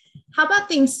that. How about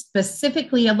things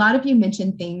specifically, a lot of you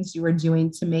mentioned things you were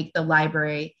doing to make the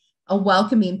library a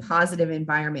welcoming, positive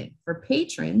environment for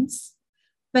patrons,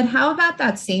 but how about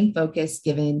that same focus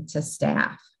given to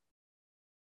staff?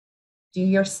 Do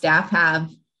your staff have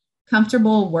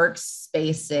comfortable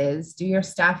workspaces? Do your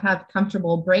staff have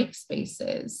comfortable break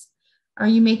spaces? Are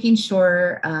you making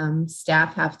sure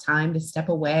staff have time to step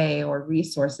away or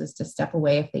resources to step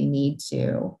away if they need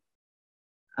to?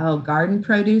 Oh, garden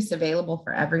produce available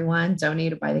for everyone,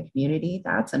 donated by the community.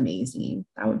 That's amazing.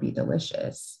 That would be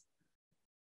delicious.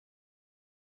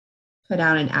 Put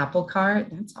out an apple cart.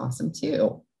 That's awesome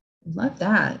too. Love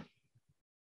that.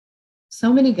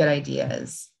 So many good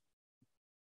ideas.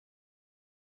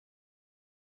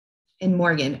 And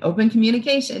Morgan, open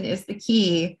communication is the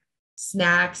key.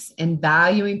 Snacks and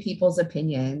valuing people's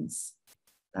opinions.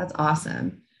 That's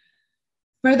awesome.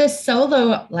 For the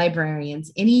solo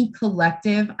librarians, any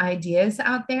collective ideas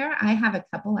out there? I have a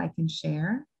couple I can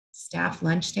share. Staff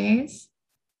lunch days.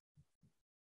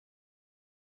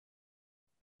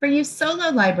 For you solo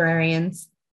librarians,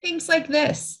 things like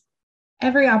this.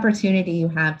 Every opportunity you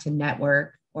have to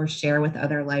network or share with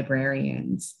other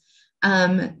librarians.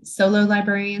 Solo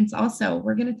librarians also,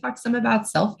 we're going to talk some about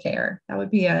self-care. That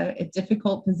would be a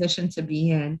difficult position to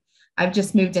be in. I've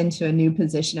just moved into a new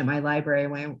position at my library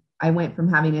when I went from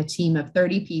having a team of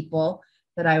 30 people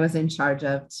that I was in charge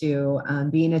of to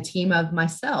being a team of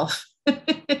myself.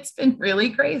 It's been really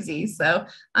crazy. So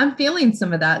I'm feeling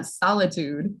some of that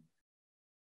solitude.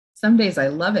 Some days I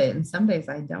love it and some days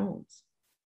I don't.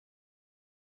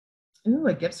 Ooh,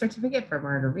 a gift certificate for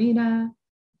Margarita.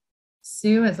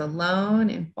 Sue is alone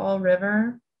in Fall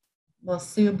River. Well,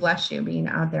 Sue, bless you, being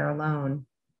out there alone.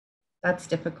 That's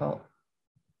difficult.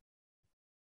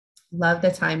 Love the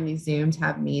time we Zoomed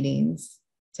have meetings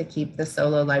to keep the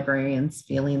solo librarians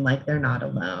feeling like they're not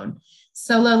alone.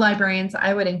 Solo librarians,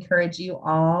 I would encourage you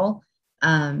all,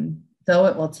 though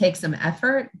it will take some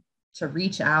effort, to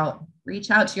reach out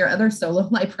to your other solo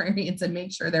librarians and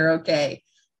make sure they're okay.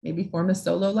 Maybe form a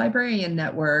solo librarian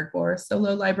network or a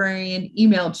solo librarian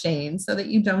email chain so that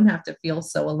you don't have to feel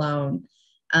so alone.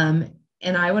 And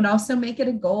I would also make it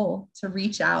a goal to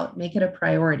reach out, make it a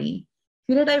priority.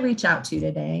 Who did I reach out to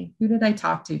today? Who did I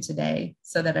talk to today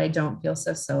so that I don't feel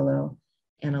so solo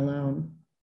and alone?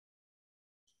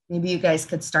 Maybe you guys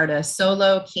could start a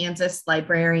solo Kansas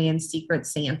librarian secret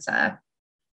Santa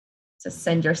to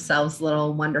send yourselves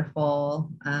little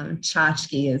wonderful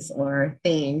tchotchkes or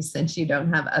things since you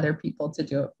don't have other people to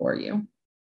do it for you.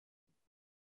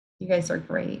 You guys are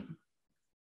great.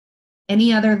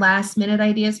 Any other last minute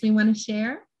ideas we want to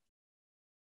share?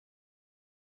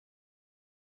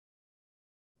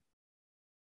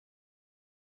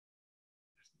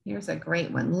 Here's a great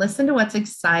one. Listen to what's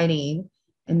exciting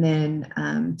and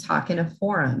then talk in a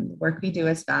forum. The work we do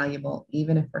is valuable,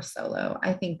 even if we're solo.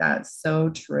 I think that's so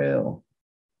true.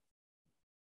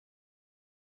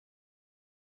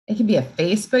 It can be a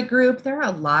Facebook group. There are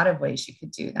a lot of ways you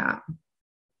could do that.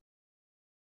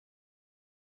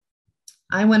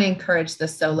 I want to encourage the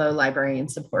solo librarian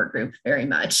support group very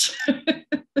much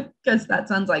because that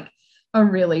sounds like a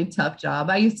really tough job.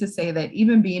 I used to say that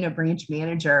even being a branch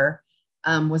manager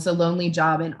was a lonely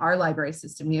job in our library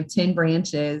system. We have 10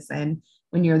 branches, and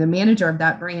when you're the manager of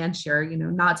that branch, you're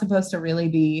not supposed to really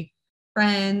be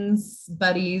friends,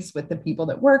 buddies with the people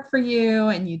that work for you,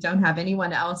 and you don't have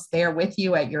anyone else there with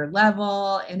you at your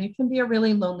level, and it can be a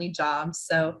really lonely job.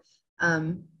 So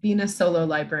being a solo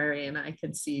librarian, I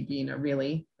could see being a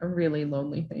really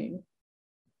lonely thing.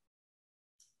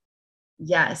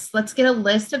 Yes, let's get a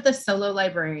list of the solo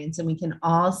librarians and we can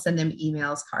all send them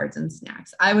emails, cards, and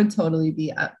snacks. I would totally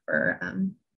be up for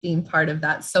being part of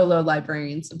that solo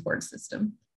librarian support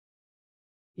system.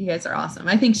 You guys are awesome.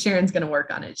 I think Sharon's going to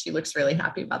work on it. She looks really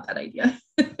happy about that idea.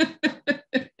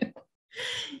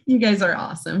 You guys are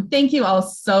awesome. Thank you all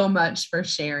so much for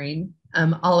sharing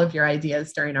all of your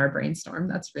ideas during our brainstorm.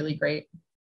 That's really great.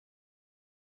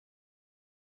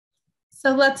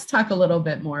 So let's talk a little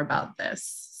bit more about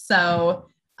this. So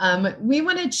we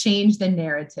want to change the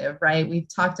narrative, right? We've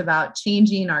talked about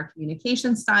changing our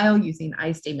communication style using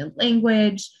I statement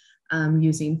language,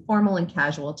 using formal and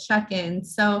casual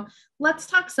check-ins. So let's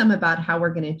talk some about how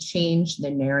we're going to change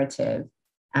the narrative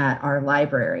at our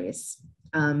libraries.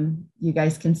 You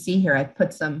guys can see here, I've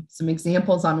put some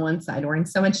examples on one side. We're in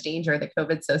so much danger that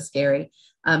COVID's so scary.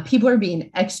 People are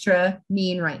being extra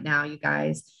mean right now, you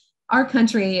guys. Our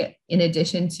country, in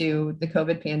addition to the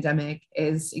COVID pandemic,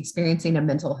 is experiencing a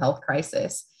mental health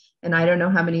crisis. And I don't know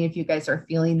how many of you guys are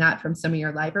feeling that from some of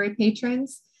your library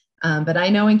patrons, but I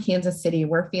know in Kansas City,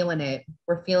 we're feeling it.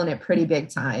 We're feeling it pretty big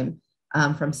time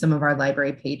from some of our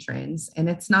library patrons. And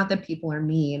it's not that people are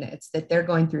mean, it's that they're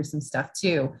going through some stuff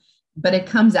too. But it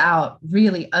comes out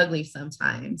really ugly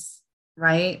sometimes,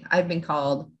 right? I've been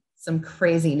called some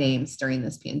crazy names during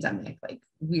this pandemic, like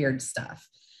weird stuff.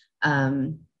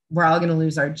 We're all going to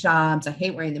lose our jobs. I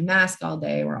hate wearing the mask all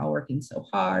day. We're all working so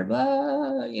hard,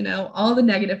 blah, you know, all the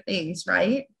negative things,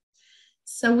 right?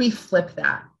 So we flip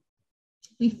that.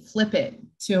 We flip it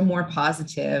to a more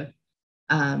positive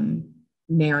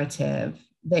narrative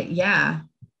that, yeah,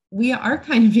 we are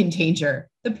kind of in danger.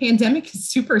 The pandemic is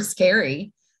super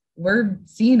scary. We're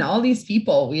seeing all these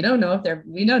people. We don't know if they're,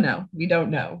 we don't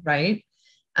know, right?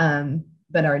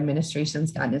 But our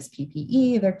administration's gotten us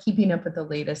PPE. They're keeping up with the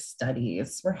latest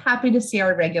studies. We're happy to see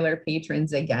our regular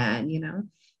patrons again. You know,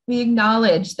 we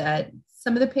acknowledge that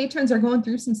some of the patrons are going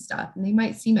through some stuff and they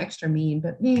might seem extra mean,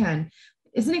 but man,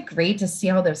 isn't it great to see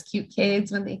all those cute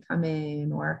kids when they come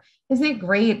in? Or isn't it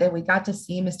great that we got to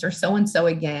see Mr. So-and-so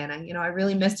again? I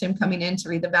really missed him coming in to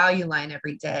read the value line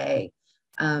every day.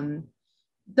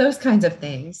 Those kinds of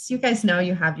things. You guys know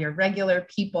you have your regular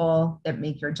people that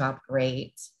make your job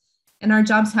great. And our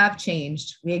jobs have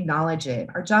changed. We acknowledge it.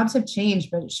 Our jobs have changed,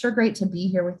 but it's sure great to be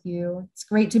here with you. It's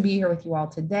great to be here with you all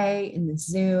today in this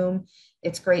Zoom.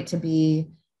 It's great to be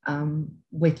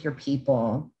with your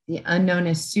people. The unknown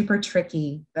is super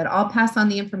tricky, but I'll pass on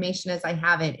the information as I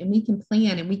have it, and we can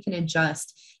plan and we can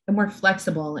adjust, and we're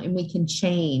flexible and we can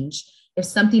change. If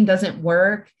something doesn't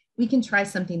work, we can try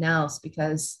something else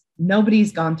because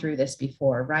nobody's gone through this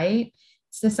before, right?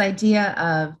 It's this idea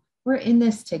of we're in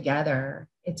this together.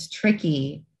 It's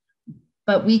tricky,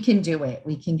 but we can do it.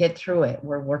 We can get through it.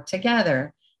 We'll work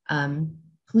together.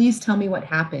 Please tell me what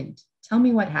happened. Tell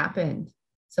me what happened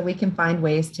so we can find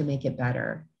ways to make it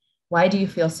better. Why do you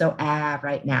feel so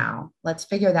right now? Let's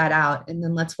figure that out and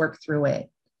then let's work through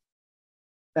it.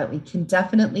 But we can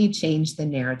definitely change the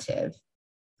narrative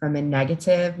from a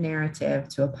negative narrative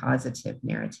to a positive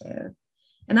narrative.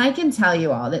 And I can tell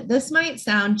you all that this might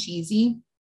sound cheesy,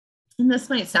 and this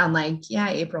might sound like, yeah,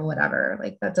 April, whatever,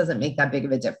 like that doesn't make that big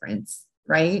of a difference,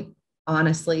 right?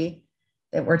 Honestly,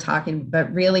 that we're talking,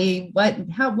 but really,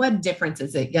 what difference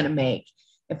is it going to make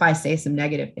if I say some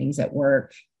negative things at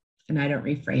work and I don't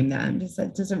reframe them?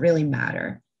 It doesn't really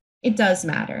matter. It does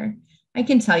matter. I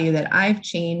can tell you that I've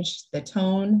changed the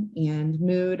tone and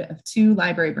mood of 2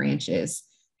 library branches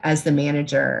as the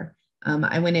manager.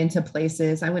 I went into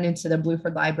places, I went into the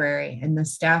Bluford Library, and the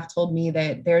staff told me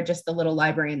that they're just the little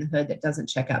library in the hood that doesn't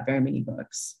check out very many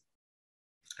books.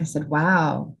 I said,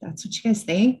 wow, that's what you guys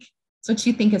think? That's what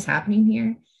you think is happening here?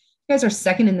 You guys are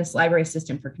second in this library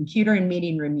system for computer and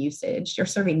meeting room usage. You're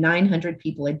serving 900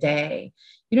 people a day.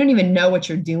 You don't even know what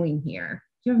you're doing here.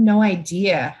 You have no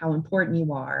idea how important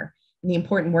you are and the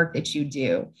important work that you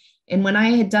do. And when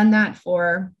I had done that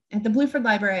at the Bluford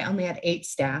Library, I only had 8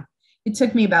 staff. It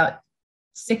took me about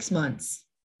 6 months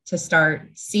to start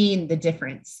seeing the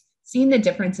difference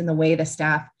in the way the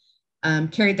staff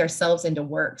carried themselves into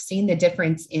work, seeing the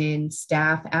difference in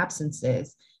staff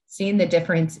absences, seeing the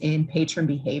difference in patron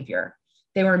behavior.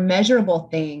 They were measurable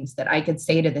things that I could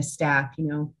say to the staff,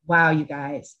 wow, you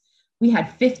guys, we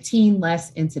had 15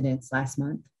 less incidents last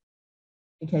month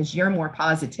because you're more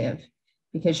positive,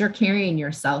 because you're carrying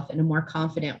yourself in a more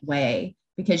confident way,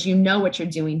 because you know what you're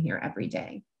doing here every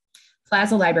day.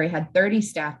 Plaza Library had 30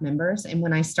 staff members. And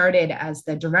when I started as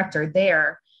the director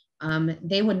there,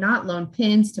 they would not loan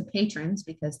pins to patrons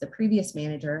because the previous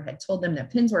manager had told them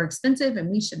that pins were expensive and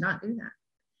we should not do that.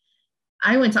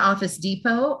 I went to Office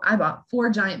Depot. I bought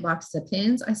 4 giant boxes of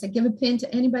pins. I said, give a pin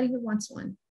to anybody who wants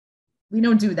one. We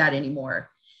don't do that anymore.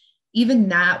 Even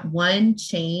that one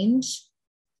change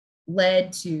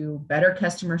led to better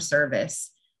customer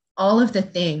service. All of the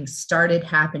things started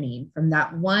happening from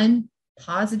that one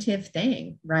positive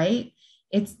thing, right?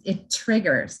 It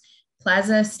triggers.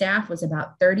 Plaza staff was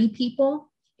about 30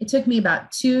 people. It took me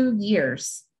about 2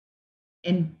 years.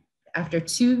 And after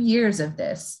 2 years of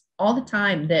this, all the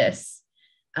time,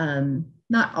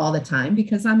 not all the time,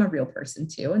 because I'm a real person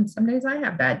too. And some days I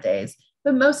have bad days,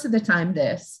 but most of the time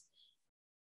this.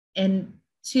 And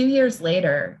 2 years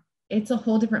later, it's a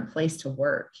whole different place to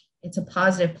work. It's a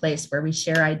positive place where we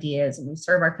share ideas and we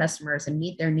serve our customers and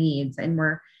meet their needs. And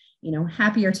we're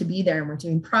happier to be there, and we're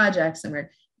doing projects, and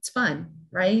it's fun,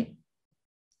 right?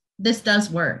 This does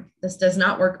work. This does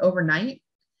not work overnight.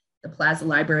 The Plaza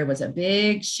Library was a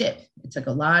big ship. It took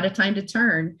a lot of time to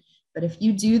turn, But if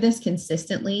you do this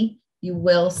consistently, you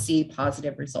will see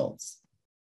positive results.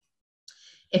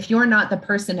 If you're not the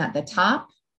person at the top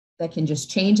that can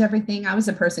just change everything, I was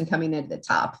a person coming into the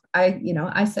top.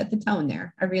 I set the tone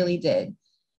there. I really did.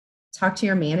 Talk to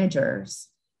your managers,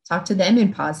 talk to them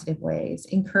in positive ways,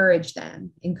 encourage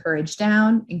them, encourage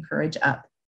down, encourage up.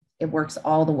 It works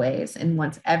all the ways. And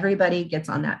once everybody gets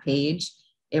on that page,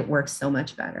 it works so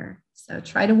much better. So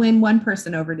try to win one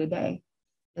person over today,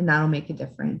 and that'll make a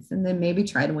difference. And then maybe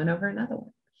try to win over another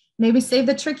one. Maybe save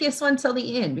the trickiest one till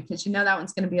the end, because you know that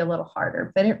one's going to be a little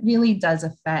harder, but it really does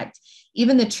affect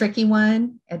even the tricky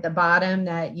one at the bottom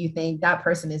that you think that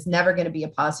person is never going to be a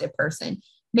positive person.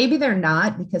 Maybe they're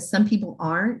not, because some people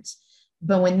aren't.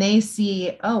 But when they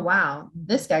see, oh, wow,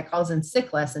 this guy calls in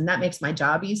SEKLS and that makes my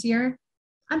job easier,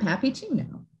 I'm happy too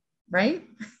now, right?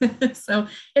 So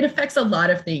it affects a lot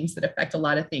of things that affect a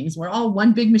lot of things. We're all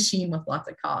one big machine with lots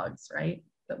of cogs, right?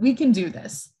 But we can do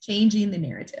this, changing the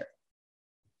narrative.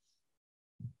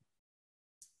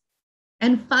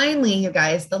 And finally, you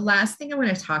guys, the last thing I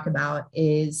want to talk about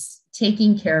is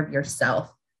taking care of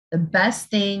yourself. The best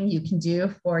thing you can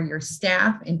do for your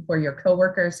staff and for your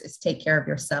coworkers is take care of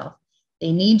yourself.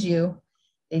 They need you.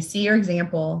 They see your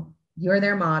example. You're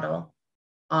their model.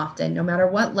 Often, no matter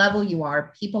what level you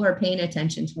are, people are paying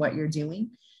attention to what you're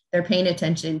doing. They're paying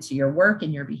attention to your work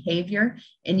and your behavior.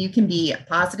 And you can be a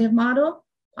positive model,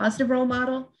 positive role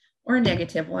model, or a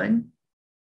negative one.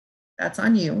 That's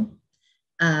on you.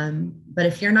 But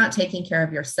if you're not taking care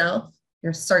of yourself,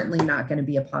 you're certainly not going to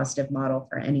be a positive model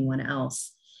for anyone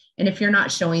else. And if you're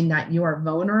not showing that you are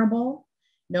vulnerable,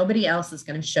 nobody else is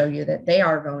going to show you that they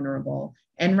are vulnerable.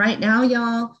 And right now,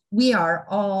 y'all, we are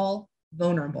all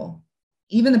vulnerable.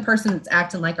 Even the person that's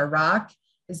acting like a rock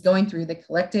is going through the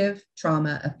collective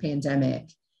trauma of pandemic.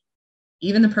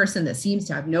 Even the person that seems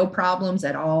to have no problems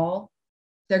at all,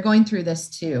 they're going through this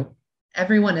too.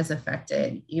 Everyone is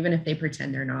affected, even if they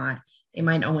pretend they're not. They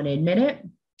might not want to admit it,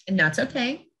 and that's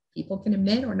okay. People can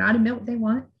admit or not admit what they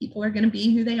want. People are going to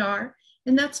be who they are,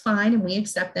 and that's fine. And we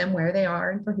accept them where they are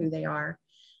and for who they are.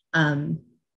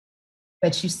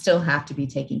 But you still have to be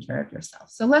taking care of yourself.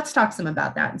 So let's talk some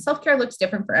about that. And self-care looks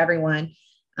different for everyone.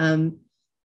 And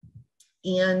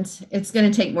it's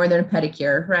going to take more than a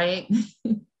pedicure, right?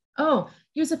 Oh,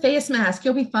 use a face mask.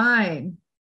 You'll be fine.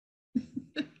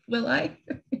 Will I?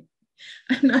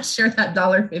 I'm not sure that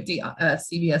 $1.50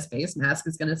 CVS face mask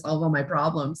is going to solve all my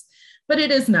problems, but it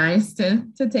is nice to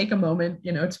take a moment,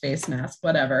 to face mask,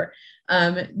 whatever.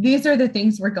 These are the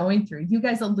things we're going through. You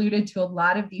guys alluded to a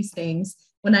lot of these things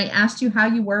when I asked you how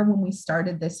you were when we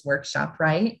started this workshop,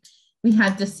 right? We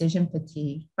had decision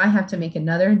fatigue. If I have to make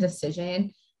another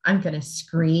decision, I'm going to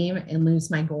scream and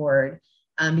lose my gourd.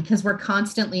 Because we're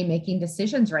constantly making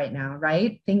decisions right now,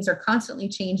 right? Things are constantly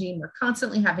changing. We're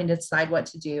constantly having to decide what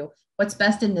to do, what's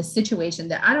best in this situation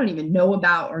that I don't even know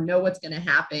about or know what's going to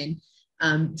happen.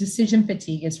 Decision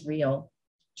fatigue is real.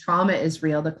 Trauma is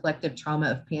real, the collective trauma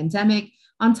of pandemic,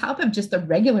 on top of just the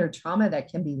regular trauma that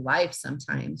can be life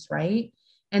sometimes, right?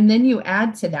 And then you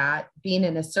add to that being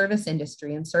in a service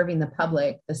industry and serving the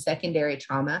public, the secondary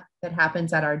trauma that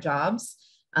happens at our jobs.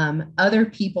 Other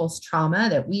people's trauma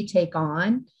that we take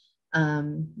on,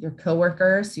 your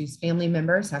coworkers whose family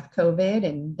members have COVID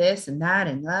and this and that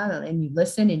and that, and you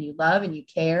listen and you love and you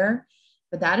care,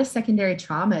 but that is secondary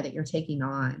trauma that you're taking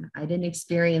on. I didn't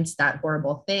experience that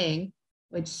horrible thing,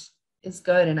 which is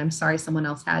good. And I'm sorry someone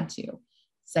else had to.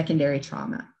 Secondary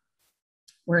trauma.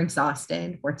 We're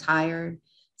exhausted. We're tired.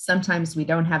 Sometimes we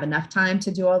don't have enough time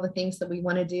to do all the things that we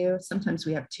want to do. Sometimes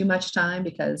we have too much time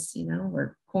because,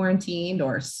 we're quarantined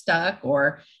or stuck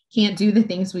or can't do the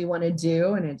things we want to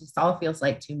do. And it just all feels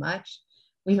like too much.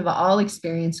 We have all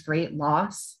experienced great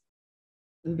loss.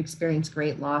 We've experienced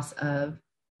great loss of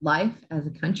life as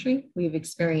a country. We've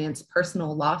experienced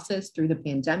personal losses through the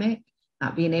pandemic,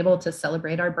 not being able to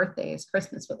celebrate our birthdays,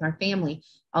 Christmas with our family,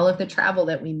 all of the travel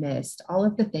that we missed, all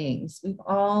of the things. We've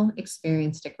all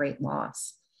experienced a great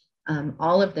loss.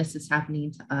 All of this is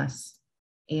happening to us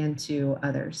and to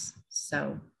others.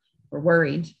 So we're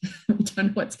worried. We don't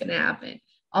know what's going to happen.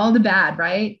 All the bad,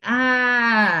 right?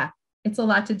 It's a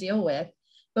lot to deal with.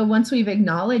 But once we've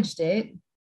acknowledged it,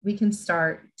 we can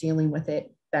start dealing with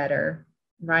it better,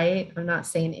 right? I'm not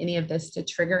saying any of this to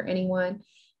trigger anyone.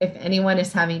 If anyone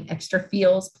is having extra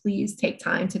feels, please take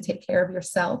time to take care of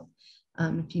yourself.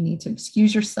 If you need to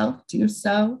excuse yourself, do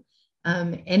so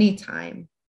anytime.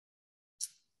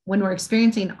 When we're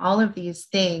experiencing all of these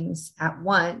things at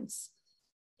once,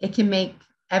 it can make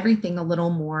everything a little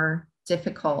more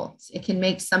difficult. It can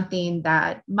make something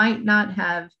that might not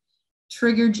have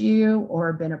triggered you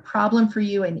or been a problem for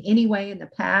you in any way in the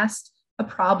past, a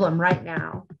problem right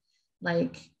now.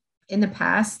 Like in the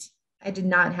past, I did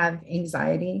not have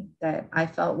anxiety that I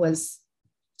felt was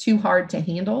too hard to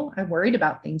handle. I worried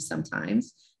about things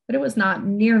sometimes, but it was not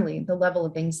nearly the level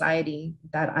of anxiety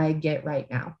that I get right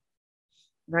now.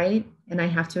 Right. And I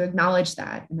have to acknowledge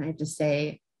that. And I have to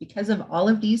say, because of all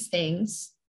of these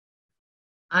things,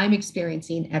 I'm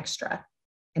experiencing extra.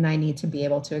 And I need to be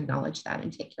able to acknowledge that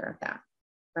and take care of that.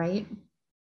 Right.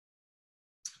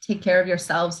 Take care of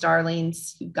yourselves,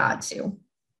 darlings. You've got to.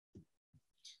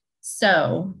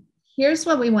 So here's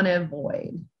what we want to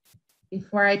avoid.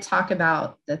 Before I talk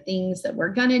about the things that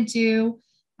we're going to do,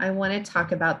 I want to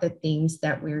talk about the things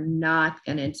that we're not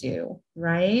going to do,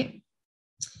 right?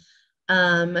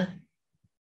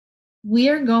 We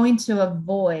are going to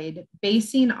avoid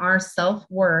basing our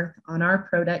self-worth on our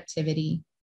productivity.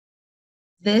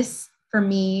 This, for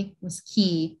me, was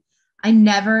key. I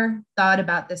never thought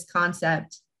about this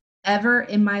concept ever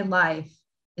in my life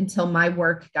until my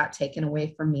work got taken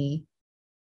away from me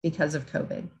because of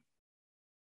COVID.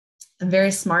 A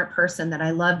very smart person that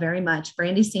I love very much,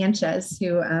 Brandy Sanchez,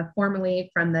 who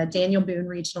formerly from the Daniel Boone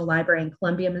Regional Library in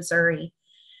Columbia, Missouri,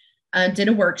 did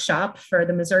a workshop for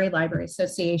the Missouri Library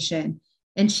Association.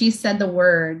 And she said the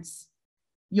words,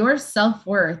 your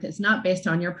self-worth is not based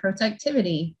on your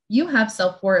productivity. You have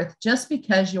self-worth just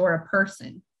because you're a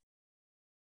person.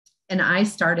 And I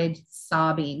started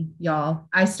sobbing, y'all.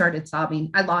 I started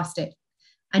sobbing. I lost it.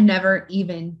 I never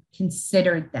even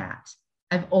considered that.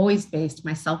 I've always based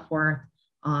my self-worth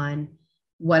on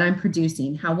what I'm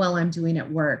producing, how well I'm doing at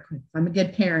work, if I'm a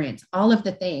good parent, all of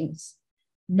the things.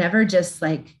 Never just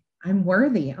like, I'm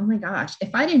worthy. Oh my gosh.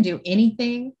 If I didn't do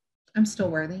anything, I'm still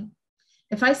worthy.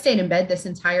 If I stayed in bed this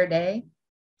entire day,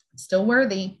 I'm still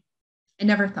worthy. I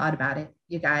never thought about it,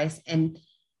 you guys. And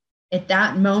at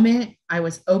that moment, I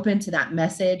was open to that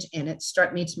message and it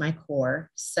struck me to my core.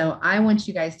 So I want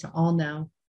you guys to all know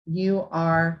you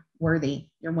are worthy.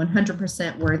 You're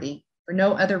 100% worthy for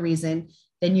no other reason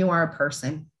than you are a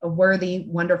person, a worthy,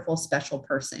 wonderful, special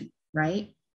person,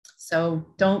 right? So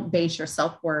don't base your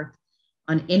self-worth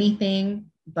on anything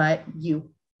but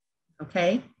you,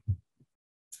 okay?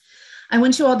 I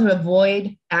want you all to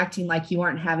avoid acting like you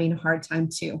aren't having a hard time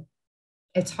too.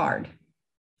 It's hard.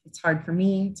 It's hard for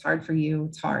me. It's hard for you.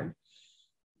 It's hard.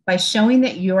 By showing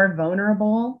that you are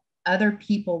vulnerable, other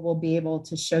people will be able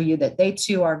to show you that they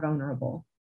too are vulnerable.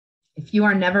 If you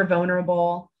are never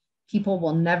vulnerable, people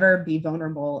will never be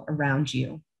vulnerable around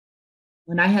you.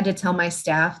 When I had to tell my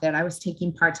staff that I was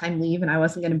taking part-time leave and I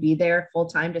wasn't going to be there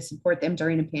full-time to support them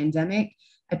during a pandemic,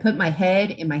 I put my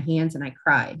head in my hands and I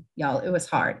cried. Y'all, it was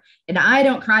hard. And I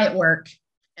don't cry at work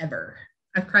ever.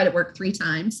 I've cried at work 3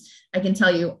 times. I can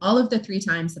tell you all of the 3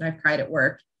 times that I've cried at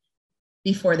work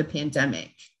before the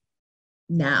pandemic.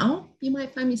 Now, you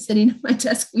might find me sitting at my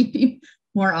desk weeping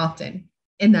more often,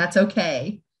 and that's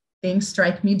okay. Things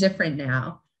strike me different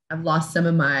now. I've lost some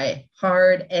of my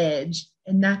hard edge,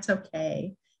 and that's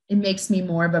okay. It makes me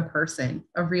more of a person,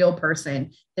 a real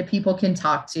person that people can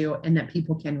talk to and that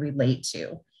people can relate to.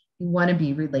 You want to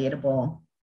be relatable.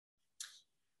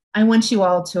 I want you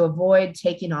all to avoid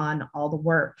taking on all the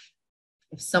work.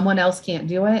 If someone else can't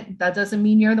do it, that doesn't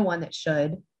mean you're the one that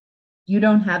should. You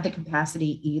don't have the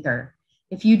capacity either.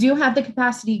 If you do have the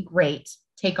capacity, great,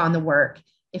 take on the work.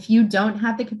 If you don't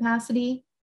have the capacity,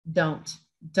 don't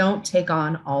take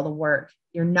on all the work.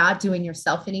 You're not doing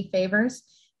yourself any favors.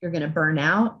 You're going to burn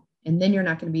out, and then you're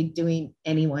not going to be doing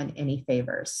anyone any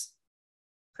favors.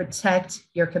 Protect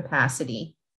your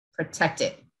capacity. Protect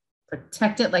it.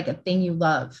 Protect it like a thing you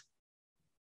love.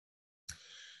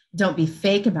 Don't be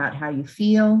fake about how you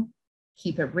feel.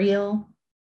 Keep it real.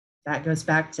 That goes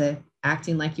back to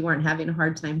acting like you weren't having a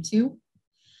hard time too.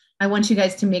 I want you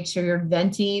guys to make sure you're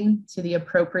venting to the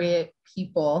appropriate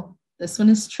people. This one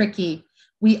is tricky.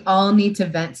 We all need to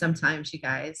vent sometimes, you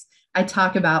guys. I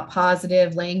talk about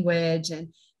positive language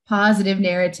and positive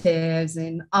narratives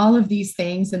and all of these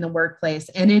things in the workplace,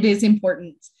 and it is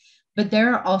important. But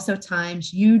there are also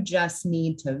times you just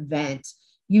need to vent.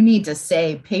 You need to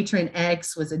say, Patron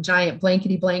X was a giant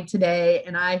blankety blank today,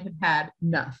 and I have had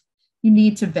enough. You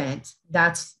need to vent.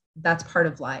 That's part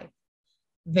of life.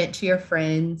 Vent to your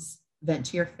friends, vent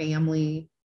to your family,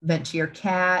 vent to your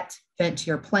cat, vent to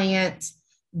your plant,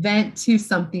 vent to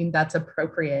something that's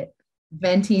appropriate.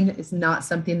 Venting is not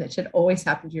something that should always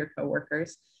happen to your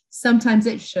coworkers. Sometimes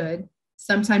it should.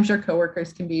 Sometimes your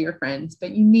coworkers can be your friends,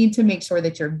 but you need to make sure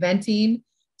that you're venting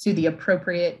to the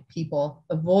appropriate people.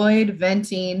 Avoid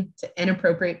venting to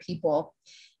inappropriate people.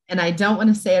 And I don't want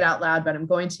to say it out loud, but I'm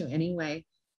going to anyway.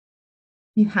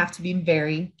 You have to be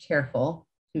very careful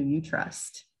who you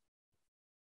trust.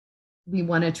 We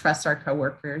want to trust our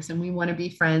coworkers and we want to be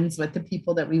friends with the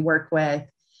people that we work with.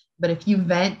 But if you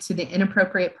vent to the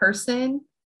inappropriate person,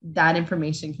 that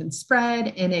information can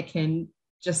spread and it can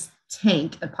just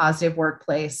tank a positive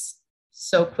workplace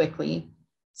so quickly.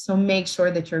 So make sure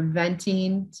that you're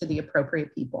venting to the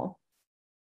appropriate people.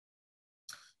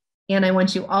 And I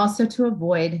want you also to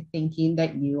avoid thinking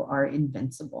that you are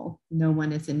invincible. No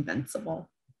one is invincible.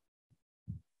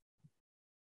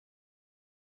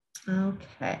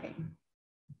 Okay.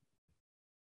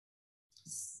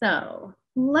 So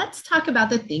let's talk about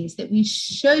the things that we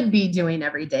should be doing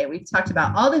every day. We've talked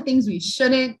about all the things we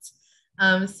shouldn't.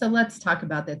 So let's talk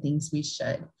about the things we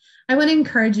should. I want to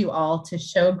encourage you all to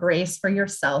show grace for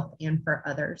yourself and for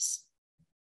others.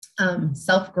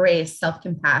 Self-grace,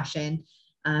 self-compassion,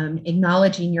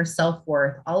 acknowledging your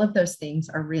self-worth, all of those things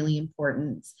are really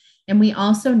important. And we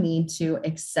also need to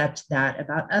accept that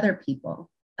about other people.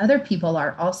 Other people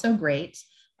are also great.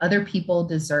 Other people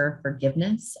deserve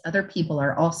forgiveness. Other people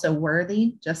are also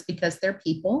worthy just because they're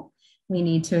people. We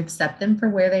need to accept them for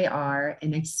where they are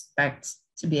and expect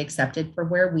to be accepted for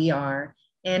where we are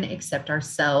and accept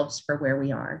ourselves for where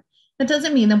we are. That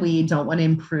doesn't mean that we don't want to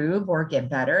improve or get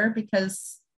better,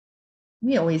 because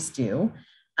we always do.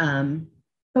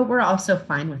 But we're also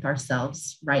fine with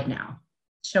ourselves right now.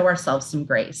 Show ourselves some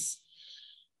grace.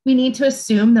 We need to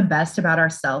assume the best about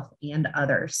ourselves and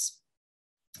others.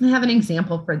 I have an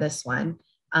example for this one.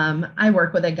 I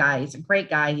work with a guy. He's a great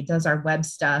guy. He does our web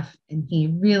stuff, and he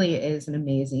really is an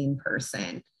amazing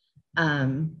person.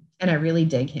 And I really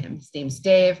dig him. His name's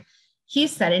Dave. He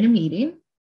said in a meeting,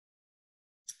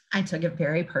 I took it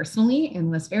very personally and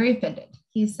was very offended.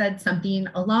 He said something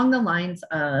along the lines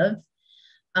of,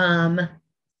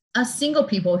 us single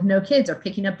people with no kids are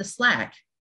picking up the slack.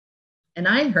 And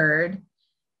I heard,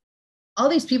 all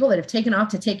these people that have taken off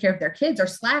to take care of their kids are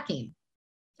slacking.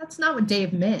 That's not what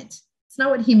Dave meant. It's not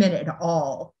what he meant at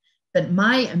all. But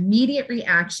my immediate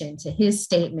reaction to his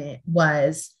statement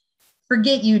was,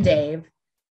 forget you, Dave.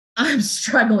 I'm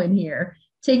struggling here.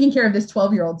 Taking care of this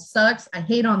 12-year-old sucks. I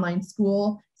hate online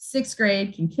school. 6th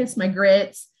grade can kiss my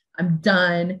grits. I'm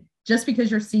done. Just because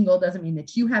you're single doesn't mean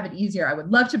that you have it easier. I would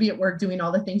love to be at work doing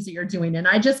all the things that you're doing, and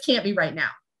I just can't be right now.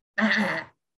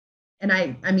 And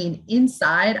I mean,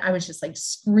 inside, I was just like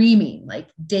screaming, like,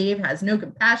 Dave has no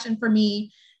compassion for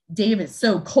me. Dave is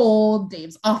so cold.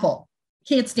 Dave's awful.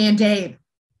 Can't stand Dave.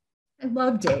 I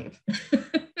love Dave.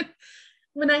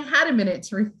 When I had a minute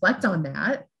to reflect on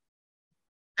that,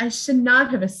 I should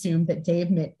not have assumed that Dave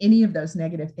meant any of those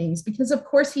negative things, because of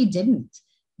course he didn't.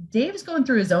 Dave's going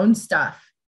through his own stuff,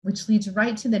 which leads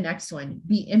right to the next one.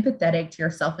 Be empathetic to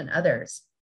yourself and others.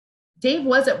 Dave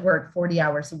was at work 40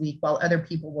 hours a week while other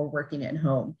people were working at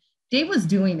home. Dave was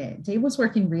doing it. Dave was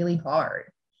working really hard.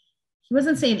 He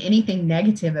wasn't saying anything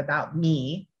negative about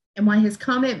me. And while his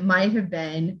comment might have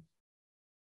been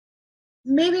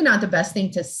maybe not the best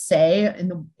thing to say in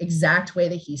the exact way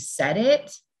that he said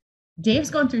it,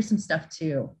 Dave's going through some stuff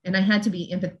too. And I had to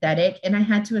be empathetic and I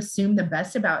had to assume the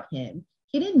best about him.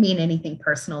 He didn't mean anything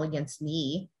personal against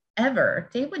me. Ever.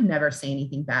 Dave would never say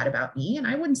anything bad about me, and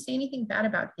I wouldn't say anything bad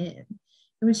about him.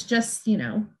 It was just,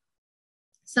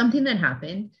 something that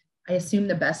happened. I assumed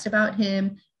the best about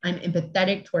him. I'm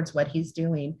empathetic towards what he's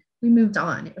doing. We moved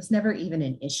on. It was never even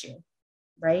an issue,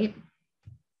 right?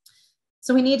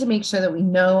 So we need to make sure that we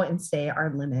know and say our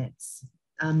limits.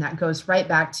 That goes right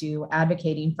back to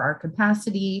advocating for our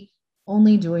capacity,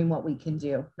 only doing what we can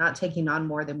do, not taking on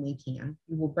more than we can.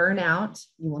 You will burn out.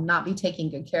 You will not be taking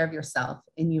good care of yourself.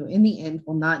 And you, in the end,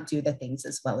 will not do the things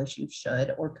as well as you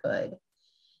should or could.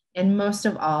 And most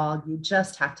of all, you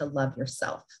just have to love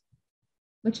yourself,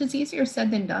 which is easier said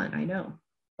than done, I know,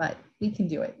 but we can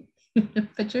do it.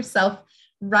 Put yourself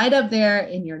right up there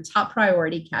in your top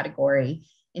priority category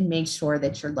and make sure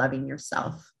that you're loving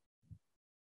yourself.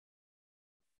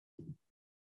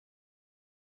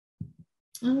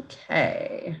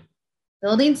 Okay.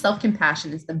 Building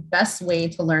self-compassion is the best way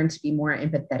to learn to be more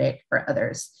empathetic for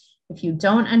others. If you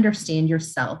don't understand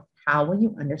yourself, how will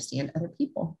you understand other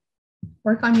people?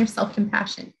 Work on your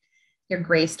self-compassion, your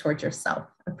grace towards yourself,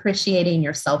 appreciating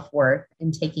your self-worth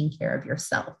and taking care of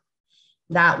yourself.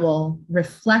 That will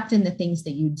reflect in the things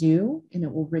that you do, and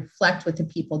it will reflect with the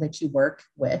people that you work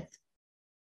with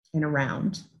and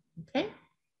around. Okay.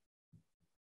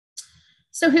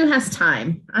 So who has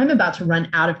time? I'm about to run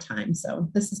out of time. So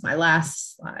this is my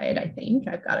last slide, I think.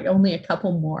 I've got only a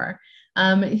couple more.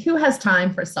 Who has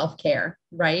time for self-care,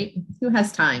 right? Who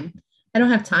has time? I don't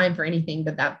have time for anything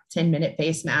but that 10-minute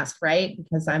face mask, right?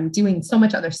 Because I'm doing so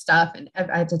much other stuff and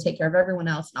I have to take care of everyone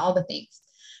else and all the things.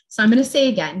 So I'm going to say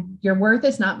again, your worth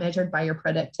is not measured by your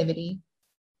productivity.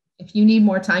 If you need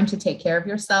more time to take care of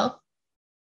yourself,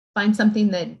 find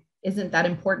something that isn't that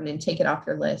important and take it off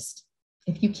your list.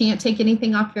 If you can't take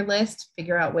anything off your list,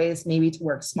 figure out ways maybe to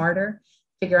work smarter,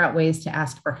 figure out ways to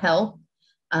ask for help,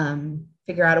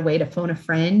 figure out a way to phone a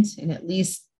friend and at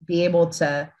least be able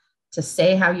to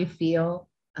say how you feel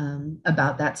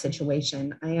about that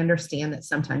situation. I understand that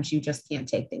sometimes you just can't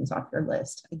take things off your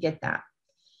list. I get that.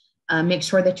 Make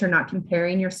sure that you're not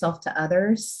comparing yourself to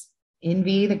others.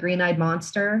 Envy, the green-eyed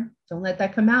monster, don't let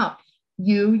that come out.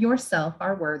 You yourself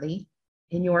are worthy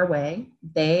in your way.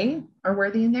 They are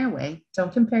worthy in their way.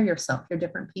 Don't compare yourself. You're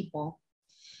different people.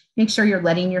 Make sure you're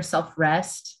letting yourself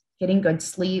rest, getting good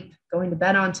sleep, going to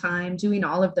bed on time, doing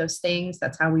all of those things.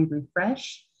 That's how we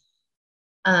refresh.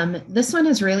 This one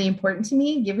is really important to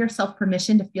me. Give yourself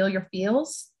permission to feel your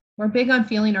feels. We're big on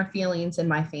feeling our feelings in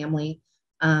my family.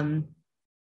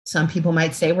 Some people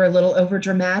might say we're a little over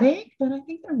dramatic, but I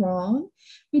think they're wrong.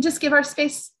 We just give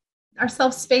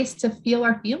ourselves space to feel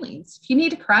our feelings. If you need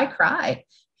to cry, cry.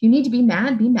 If you need to be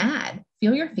mad, be mad.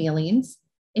 Feel your feelings,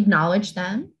 acknowledge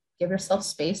them, give yourself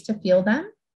space to feel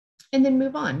them, and then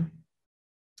move on.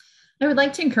 I would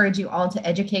like to encourage you all to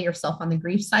educate yourself on the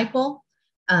grief cycle.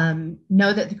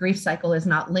 Know that the grief cycle is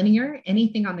not linear.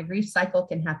 Anything on the grief cycle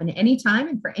can happen anytime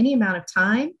and for any amount of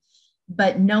time,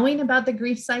 but knowing about the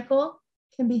grief cycle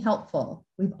can be helpful.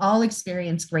 We've all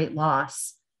experienced great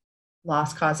loss.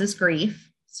 Loss causes grief.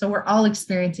 So we're all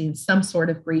experiencing some sort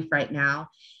of grief right now.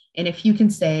 And if you can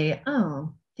say,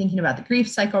 oh, thinking about the grief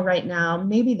cycle right now,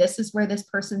 maybe this is where this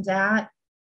person's at.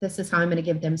 This is how I'm going to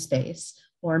give them space.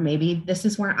 Or maybe this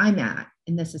is where I'm at,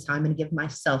 and this is how I'm going to give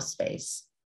myself space.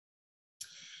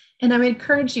 And I would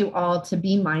encourage you all to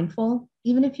be mindful.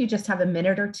 Even if you just have a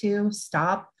minute or two,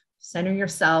 stop, center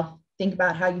yourself, think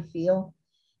about how you feel,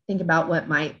 think about what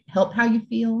might help how you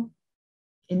feel.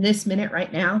 In this minute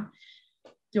right now,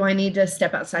 do I need to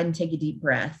step outside and take a deep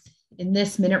breath? In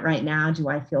this minute right now, do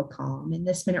I feel calm? In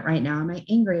this minute right now, am I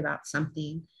angry about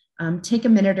something? Take a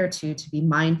minute or two to be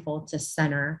mindful, to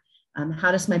center.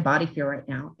 How does my body feel right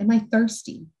now? Am I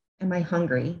thirsty? Am I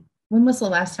hungry? When was the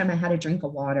last time I had a drink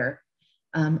of water?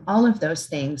 All of those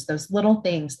things, those little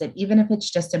things that even if it's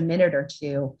just a minute or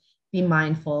two, be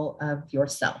mindful of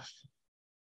yourself.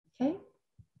 Okay.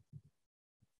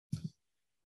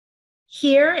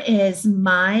 Here is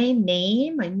my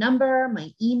name, my number,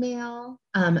 my email,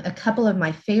 a couple of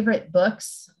my favorite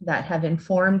books that have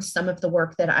informed some of the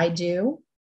work that I do.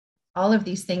 All of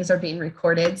these things are being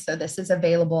recorded, so this is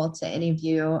available to any of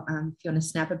you. If you want to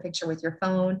snap a picture with your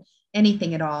phone,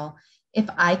 anything at all. If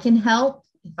I can help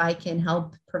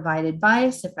provide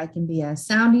advice, if I can be a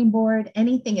sounding board,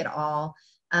 anything at all,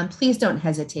 please don't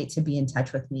hesitate to be in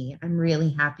touch with me. I'm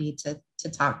really happy to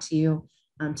talk to you,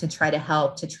 to try to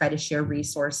help, to try to share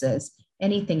resources,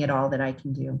 anything at all that I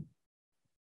can do.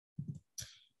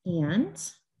 And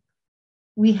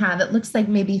we have, it looks like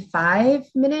maybe 5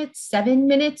 minutes, 7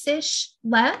 minutes-ish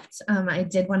left. I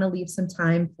did want to leave some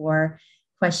time for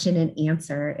question and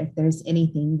answer. If there's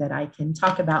anything that I can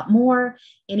talk about more,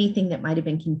 anything that might have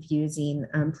been confusing,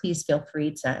 please feel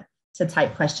free to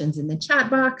type questions in the chat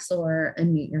box or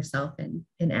unmute yourself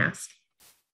and ask.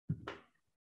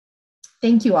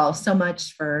 Thank you all so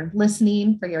much for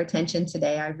listening, for your attention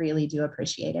today. I really do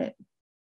appreciate it.